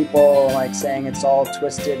 With people like saying it's all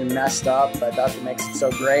twisted and messed up, but that's what makes it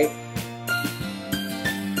so great.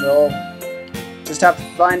 We'll just have to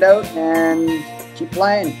find out and keep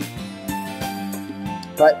playing.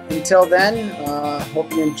 But until then,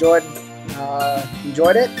 hope you enjoyed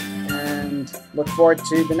it, and look forward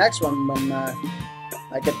to the next one when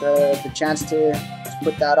I get the chance to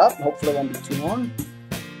put that up. Hopefully it won't be too long.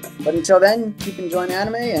 But until then, keep enjoying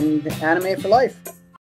anime, and anime for life.